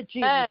name of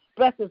Jesus.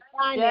 Bless his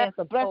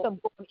finances. Bless him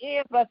going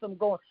in. Bless him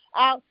going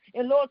out.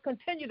 And, Lord,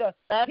 continue to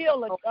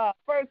heal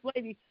First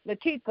Lady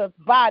Lakeitha's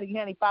body,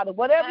 Heavenly Father.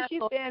 Whatever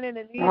she's standing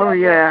in need of,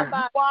 heal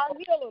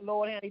her,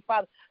 Lord, Heavenly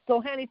Father.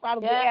 So, Heavenly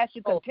Father, we ask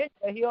you to continue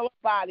to heal her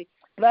body.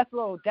 Bless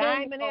little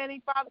Diamond,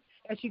 Heavenly Father,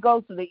 as she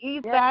goes to the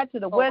east side, to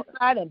the west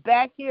side, and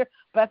back here.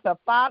 Bless her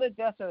father,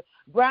 bless her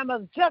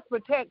grandmother. Just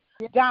protect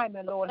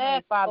Diamond, Lord,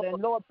 Heavenly Father.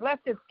 And, Lord, bless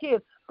his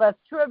kids. Bless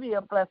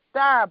Trivia, bless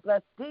Star,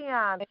 bless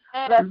Dion,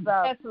 bless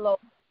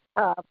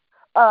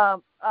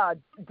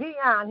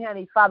Dion,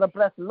 Heavenly Father.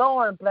 Bless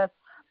Lauren, bless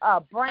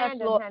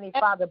Brandon, Heavenly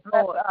Father.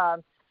 Bless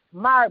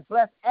Mark,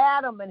 bless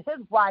Adam and his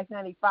wife,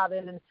 Heavenly Father,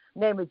 in the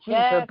name of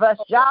Jesus. Bless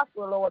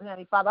Joshua, Lord,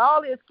 Heavenly Father.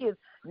 All his kids,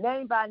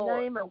 name by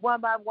name and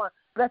one by one.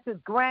 Bless his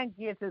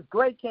grandkids, his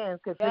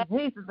great-grandkids, his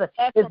nieces,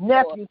 his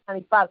nephews,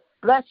 Heavenly Father.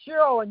 Bless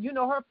Cheryl, and you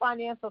know her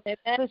financial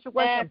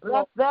situation.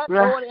 Bless that,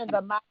 Lord, in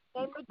the mighty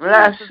name of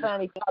Jesus,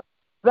 Heavenly Father.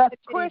 Bless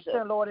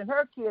Christian, Lord, and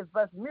her kids.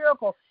 Bless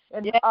Miracle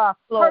and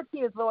her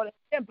kids, Lord.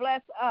 And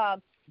bless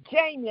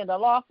Jamie and the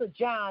loss of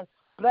John.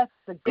 Bless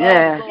the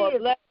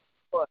kids.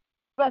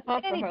 Bless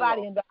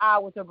anybody in the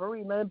hours of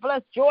bereavement. And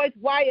bless Joyce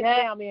Wyatt's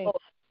family and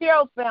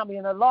Cheryl's family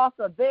and the loss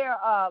of their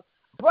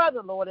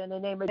brother, Lord, in the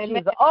name of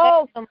Jesus.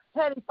 All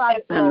Heavenly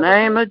Father, in the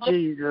name of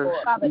Jesus.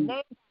 Father,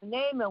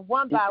 name and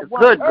one by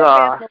one. Good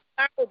God.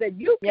 That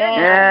you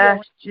yes,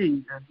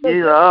 Jesus.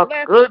 You are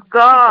good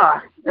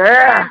God.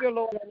 Yeah.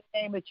 Lord, in the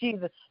name of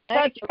Jesus.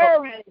 Touch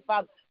her, Heavenly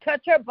Father.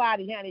 Touch her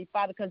body, Heavenly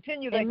Father.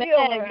 Continue to heal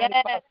her,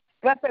 Heavenly Father.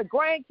 Bless her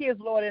grandkids,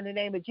 Lord, in the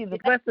name of Jesus.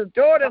 Bless her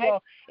daughter,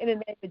 Lord, in the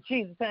name of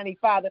Jesus, Heavenly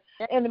Father.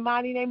 In the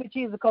mighty name of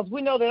Jesus, because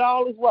we know that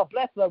all is well.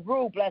 Bless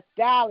LaRue, bless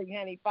Dolly,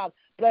 Heavenly Father.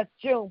 Bless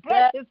June,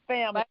 bless his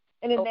family,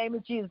 in the name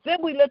of Jesus. Then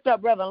we lift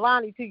up Reverend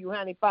Lonnie to you,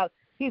 Heavenly Father.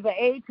 He's an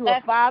aid to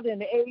a father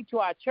and an aid to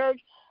our church.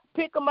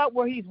 Pick him up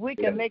where he's weak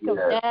and make him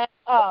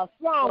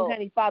strong,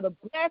 Heavenly Father.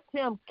 Bless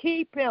him,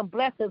 keep him,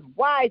 bless his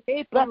wife,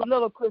 bless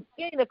little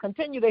Christina,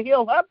 continue to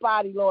heal her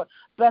body, Lord.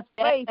 Bless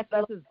Faith,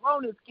 bless his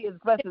bonus kids,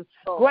 bless his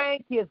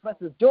grandkids, bless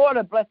his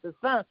daughter, bless his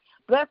son.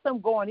 Bless him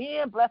going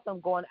in, bless him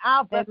going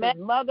out, bless his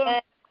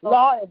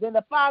mother-in-law, and then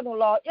the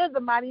father-in-law, in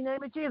the mighty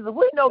name of Jesus.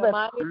 We know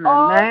that in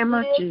the name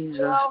of Jesus.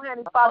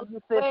 Heavenly Father,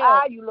 you said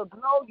high, you look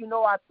low, you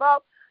know our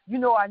thoughts. You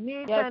know our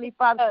needs, Heavenly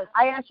Father.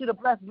 I ask you to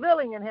bless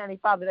Lillian, Heavenly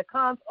Father, that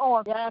comes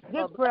on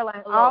this prayer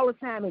line all the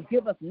time and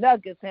give us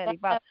nuggets, Heavenly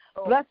Father.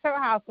 Bless her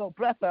household.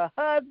 Bless her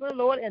husband,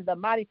 Lord, in the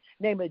mighty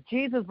name of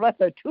Jesus. Bless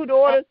her two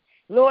daughters,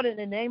 Lord, in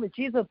the name of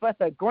Jesus. Bless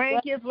her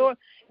grandkids, Lord,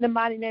 in the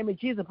mighty name of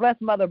Jesus. Bless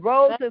Mother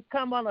Rose that's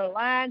come on the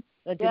line,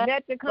 and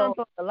Jeanette that comes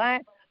on the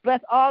line.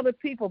 Bless all the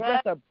people.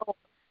 Bless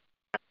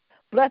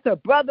her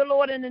brother,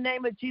 Lord, in the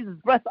name of Jesus.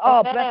 Bless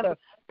all. Bless her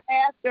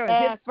pastor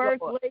and his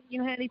first lady,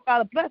 Heavenly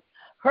Father. Bless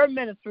her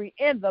ministry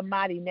in the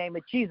mighty name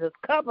of Jesus.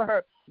 Cover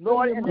her,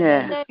 Lord, in the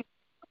name of Jesus.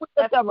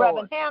 Bless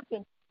Reverend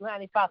Hampton,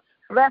 Heavenly Father.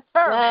 Bless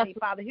her, Heavenly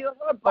Father. Heal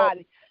her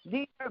body.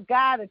 Lead her,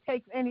 God, and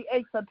take any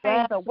aches or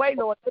pains away,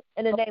 Lord,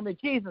 in the name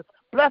of Jesus.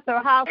 Bless her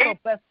household.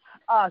 Bless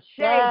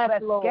Shay.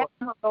 Bless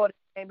Gavin, Lord, in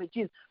the name of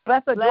Jesus.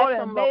 Bless her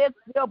daughter in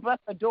Maysville. Bless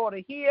her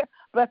daughter here.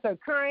 Bless her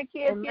current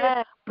kids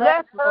here.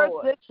 Bless her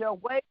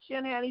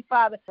situation, Heavenly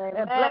Father.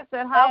 And bless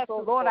that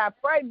household, Lord. I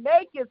pray,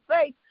 make it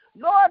safe.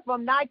 Lord,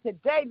 from night to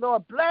day,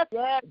 Lord, bless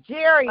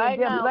Jerry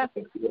and then bless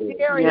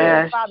Jerry.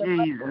 Yes, Father,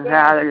 Jesus,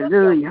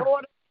 hallelujah.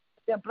 Bless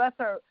then bless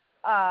her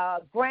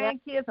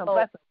grandkids and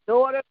bless her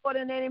daughter, Lord,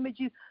 in the name of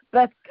Jesus.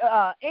 Bless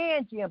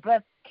Angie and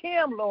bless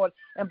Kim, Lord,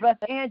 and bless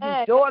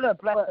Angie's daughter,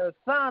 bless her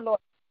son, Lord.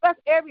 Bless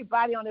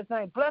everybody on this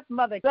line. Bless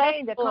Mother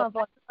Kane that comes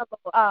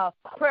on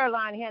prayer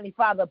line, Heavenly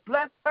Father.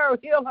 Bless her,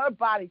 heal her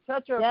body,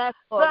 touch her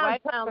son,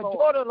 touch her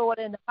daughter, Lord,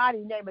 in the mighty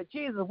name of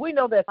Jesus. We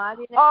know that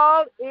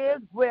all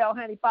is well,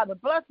 Heavenly Father.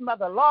 Bless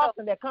Mother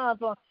Lawson that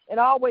comes on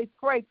and always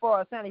pray for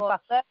us, Heavenly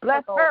Father.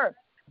 Bless her.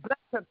 Bless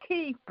her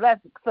Keith. Bless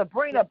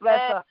Sabrina. Bless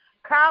her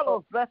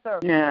Carlos. Bless her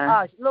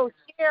little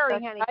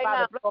Sherry, Heavenly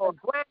Father. Bless her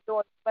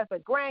granddaughter. Bless her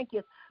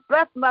grandkids.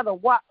 Bless Mother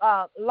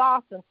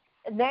Lawson.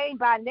 Name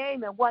by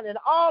name and one, and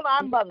all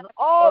our mothers,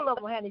 all of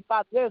them, Heavenly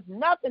Father. There's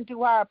nothing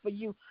too hard for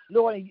you,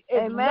 Lord.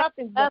 It's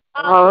nothing but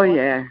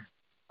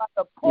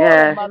Mother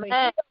Porter,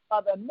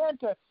 Mother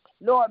Mentor,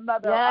 Lord,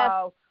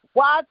 Mother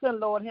Watson,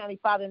 Lord, Heavenly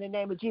Father, in the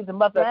name of Jesus.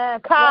 Mother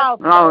Kyle.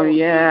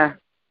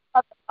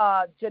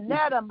 Oh,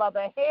 Janetta,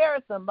 Mother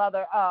Harrison,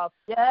 Mother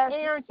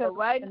Harrington,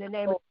 in the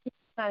name of Jesus.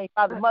 honey,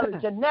 Father. Mother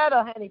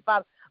Janetta, honey,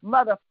 Father.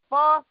 Mother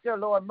Foster,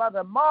 Lord.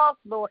 Mother Moss,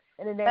 Lord,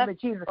 in the name of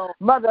Jesus.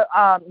 Mother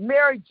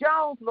Mary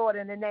Jones, Lord,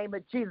 in the name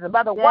of Jesus.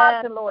 Mother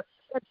Watson, Lord,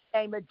 in the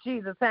name of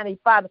Jesus, honey,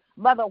 Father.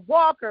 Mother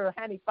Walker,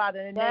 honey, Father,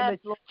 in the name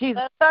of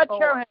Jesus. Touch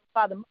her, honey,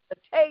 Father.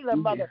 Mother Taylor,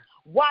 Mother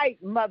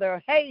White,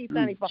 Mother Hayes,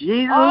 honey, Father.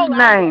 Jesus'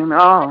 name,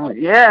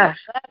 yes.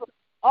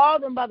 All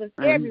the mothers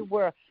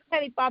everywhere.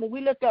 Honey, Father,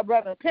 we lift up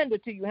Reverend Pender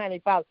to you, honey,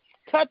 Father.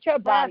 Touch her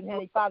body,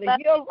 honey, Father.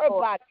 Heal her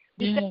body.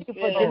 We thank you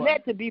for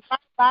Jeanette to be right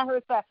by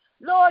her side.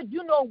 Lord,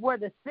 you know where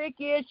the sick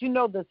is. You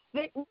know the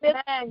sickness.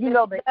 You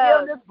know the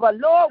illness. But,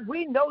 Lord,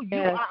 we know you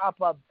are a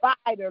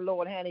provider,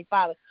 Lord, honey,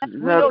 Father. He's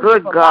a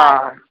good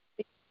God.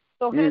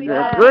 So, He's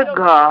a good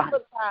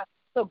God.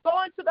 So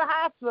go into the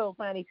hospitals,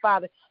 honey,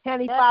 Father.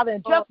 Honey, Father,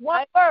 and just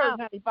one word,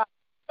 honey, Father.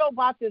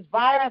 About this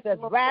virus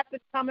that's rapid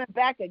coming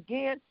back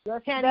again,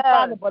 honey,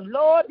 Father. But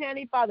Lord,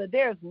 honey, Father,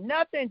 there's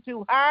nothing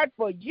too hard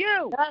for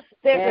you.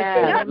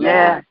 There's nothing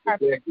too hard for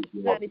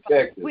you, honey,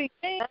 Father. We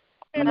think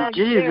in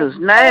Jesus'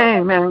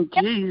 name, in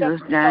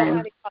Jesus'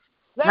 name.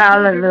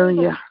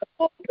 Hallelujah.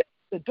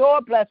 The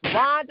door, bless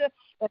Rhonda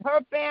and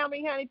her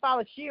family, honey,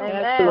 Father. She and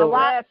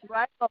right,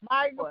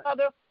 my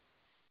mother,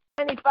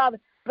 honey, Father.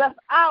 Bless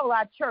all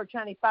our church,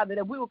 honey, Father,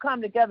 that we will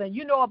come together. And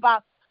you know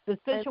about the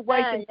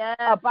situation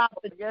about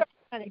the church,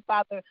 honey,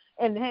 Father,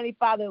 and honey,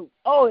 Father,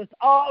 it's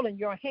all in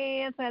your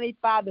hands, honey,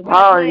 Father.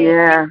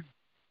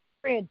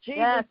 In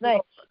Jesus'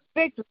 name,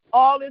 victory,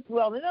 all is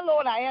well. And then,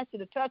 Lord, I ask you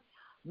to touch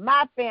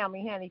my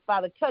family, honey,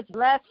 Father. Touch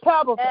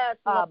Pebble,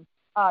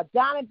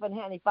 Donovan,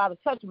 honey, Father.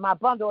 Touch my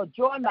bundle of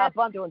joy, my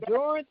bundle of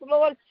endurance,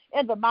 Lord,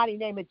 in the mighty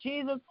name of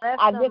Jesus.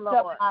 I lift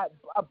up my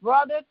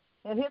brother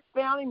and his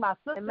family, my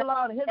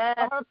sister-in-law and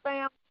her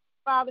family,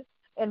 Father.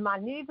 And my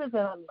nieces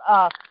and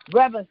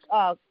Reverend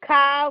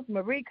Kyles,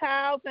 Marie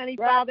Kyles, honey,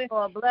 Father.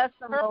 Bless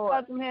them, her Lord.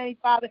 cousin, honey,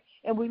 Father.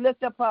 And we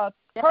lift up her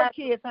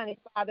kids, honey,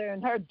 Father.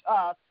 And her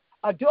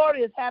daughter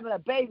is having a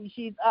baby.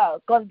 She's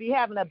going to be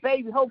having a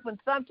baby, hoping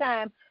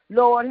sometime,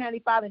 Lord, honey,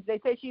 Father.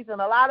 They say she's in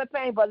a lot of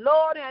pain. But,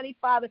 Lord, honey,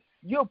 Father,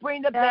 you'll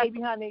bring the baby,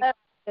 honey. In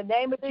the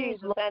name of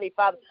Jesus, honey,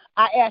 Father.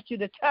 I ask you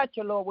to touch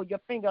her, Lord, with your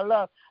finger of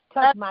love.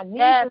 Touch my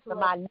nieces and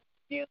my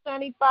nephews,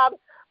 honey, Father.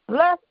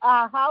 Bless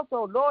our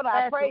household, Lord,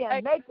 I pray,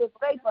 and make this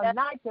safe from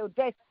night till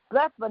day.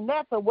 Bless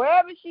Vanessa,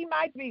 wherever she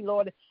might be,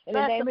 Lord, in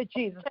the name of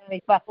Jesus,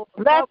 honey, Father.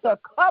 Bless her,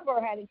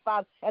 cover, honey,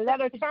 Father, and let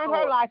her turn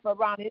her life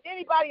around. If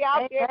anybody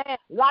out there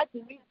like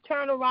to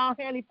turn around,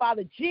 honey,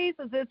 Father,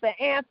 Jesus is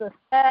the answer.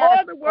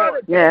 For the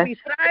world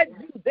besides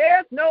you,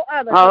 there's no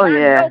other.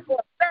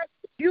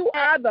 You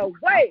are the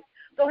way.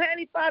 So,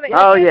 honey, Father,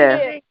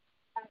 I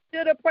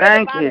should have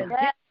prayed about it and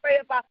didn't pray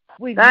about it.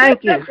 We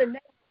lift up the name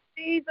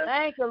Jesus,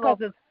 because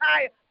it's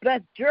higher.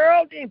 Bless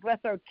Geraldine, bless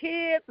her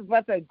kids,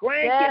 bless her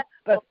grandkids,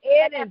 bless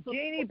Ed and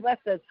Jeannie, bless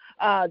the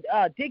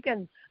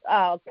Deacon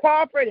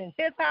Crawford and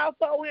his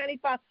household, honey,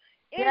 Father.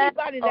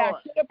 Anybody that I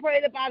should have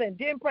prayed about and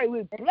didn't pray,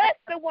 we bless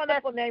the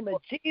wonderful name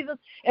of Jesus.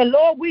 And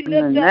Lord, we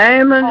lift in the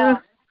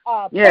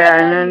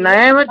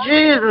name of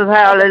Jesus,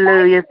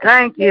 hallelujah.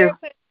 Thank you.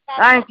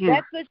 Thank you.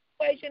 That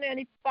situation,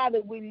 honey,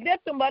 Father, we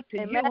lift them up to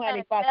you,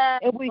 honey, Father.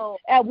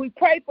 And we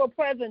pray for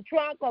President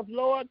Trump, because,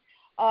 Lord,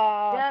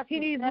 he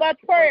needs much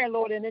prayer,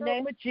 Lord, in the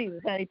name of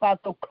Jesus, honey, Father.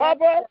 So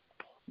cover us,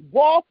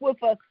 walk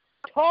with us,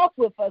 talk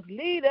with us,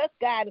 lead us,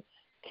 guide us,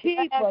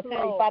 keep us,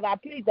 honey, Father. I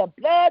plead the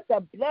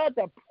precious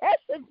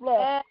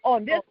blood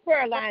on this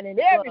prayer line and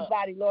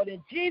everybody, Lord.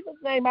 In Jesus'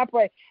 name I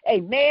pray.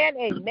 Amen,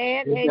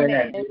 amen,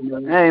 amen.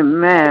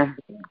 Amen.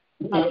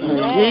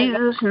 In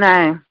Jesus'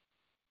 name.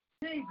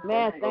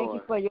 Man, thank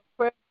you for your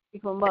prayer,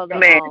 for Mother.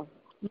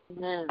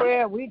 Amen.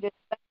 Prayer, we just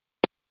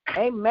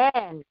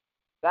amen.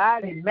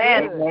 God,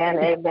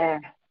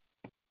 amen.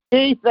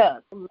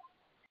 Jesus.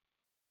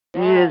 He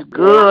is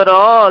good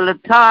all the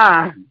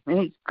time.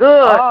 He's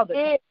good.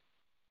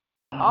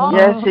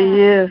 Yes, he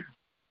is.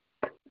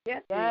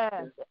 Yes,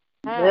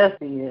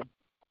 he is.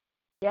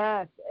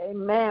 Yes,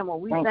 amen. Well,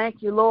 we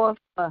thank you, Lord,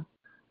 for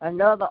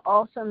another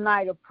awesome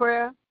night of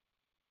prayer.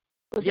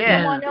 Would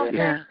someone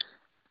else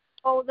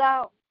close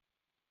out?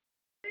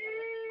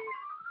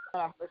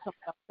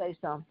 Say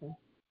something.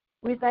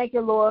 We thank you,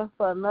 Lord,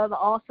 for another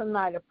awesome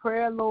night of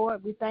prayer,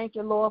 Lord. We thank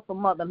you, Lord, for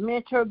Mother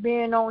Mentor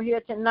being on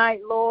here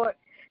tonight, Lord.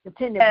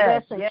 Continue to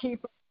bless and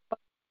keep her.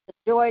 The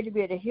joy to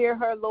be able to hear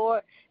her,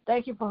 Lord.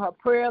 Thank you for her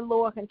prayer,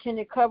 Lord.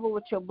 Continue to cover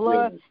with your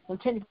blood.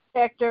 Continue to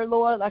protect her,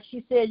 Lord. Like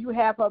she said, you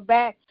have her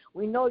back.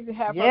 We know you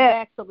have her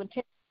back, so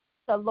continue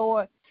to,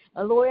 Lord.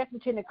 And Lord,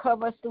 continue to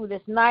cover us through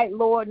this night,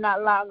 Lord, not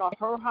allow no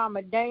hurt, harm,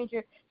 or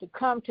danger to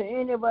come to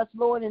any of us,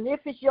 Lord. And if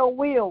it's your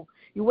will,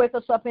 you wake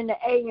us up in the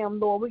a.m.,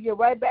 Lord. We get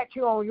right back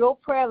here on your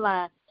prayer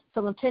line.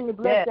 So continue to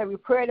bless every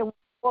prayer that we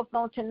forth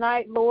on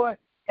tonight, Lord.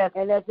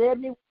 And as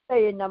everyone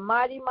say, in the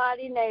mighty,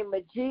 mighty name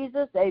of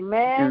Jesus,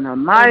 amen. In the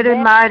mighty,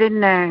 mighty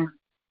name.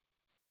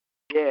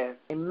 Yes.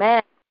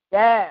 Amen.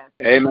 Yes.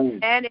 Amen.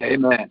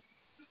 Amen.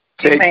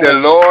 Take the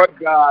Lord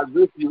God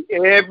with you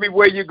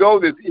everywhere you go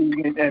this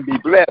evening and be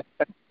blessed.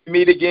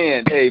 Meet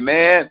again.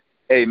 Amen.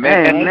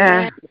 Amen.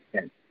 Amen.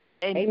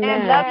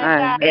 Amen. Love you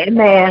guys.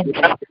 Amen.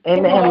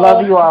 Amen.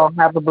 Love you all.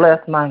 Have a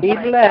blessed night. Be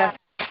blessed.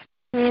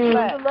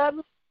 Love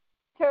you.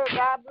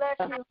 God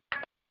bless you.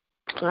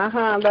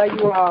 Love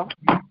you all.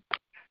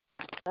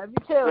 Love you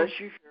too. Bless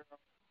you.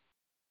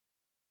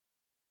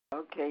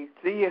 Okay,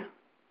 see ya.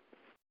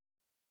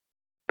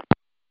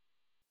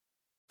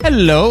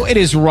 Hello, it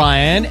is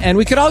Ryan, and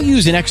we could all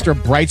use an extra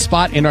bright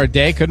spot in our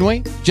day, couldn't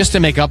we? Just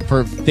to make up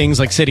for things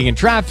like sitting in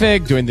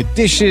traffic, doing the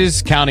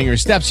dishes, counting your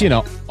steps, you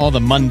know, all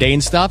the mundane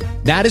stuff.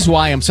 That is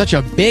why I'm such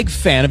a big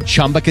fan of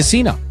Chumba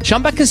Casino.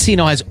 Chumba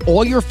Casino has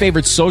all your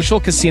favorite social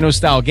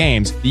casino-style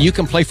games that you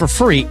can play for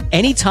free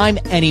anytime,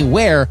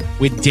 anywhere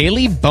with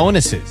daily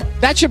bonuses.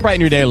 That should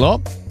brighten your day a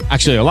little.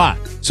 Actually, a lot.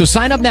 So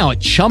sign up now at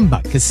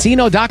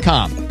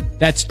ChumbaCasino.com.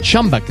 That's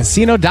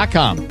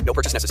ChumbaCasino.com. No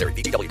purchase necessary.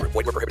 VGW Group.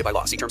 Void where prohibited by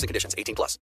law. See terms and conditions. 18+.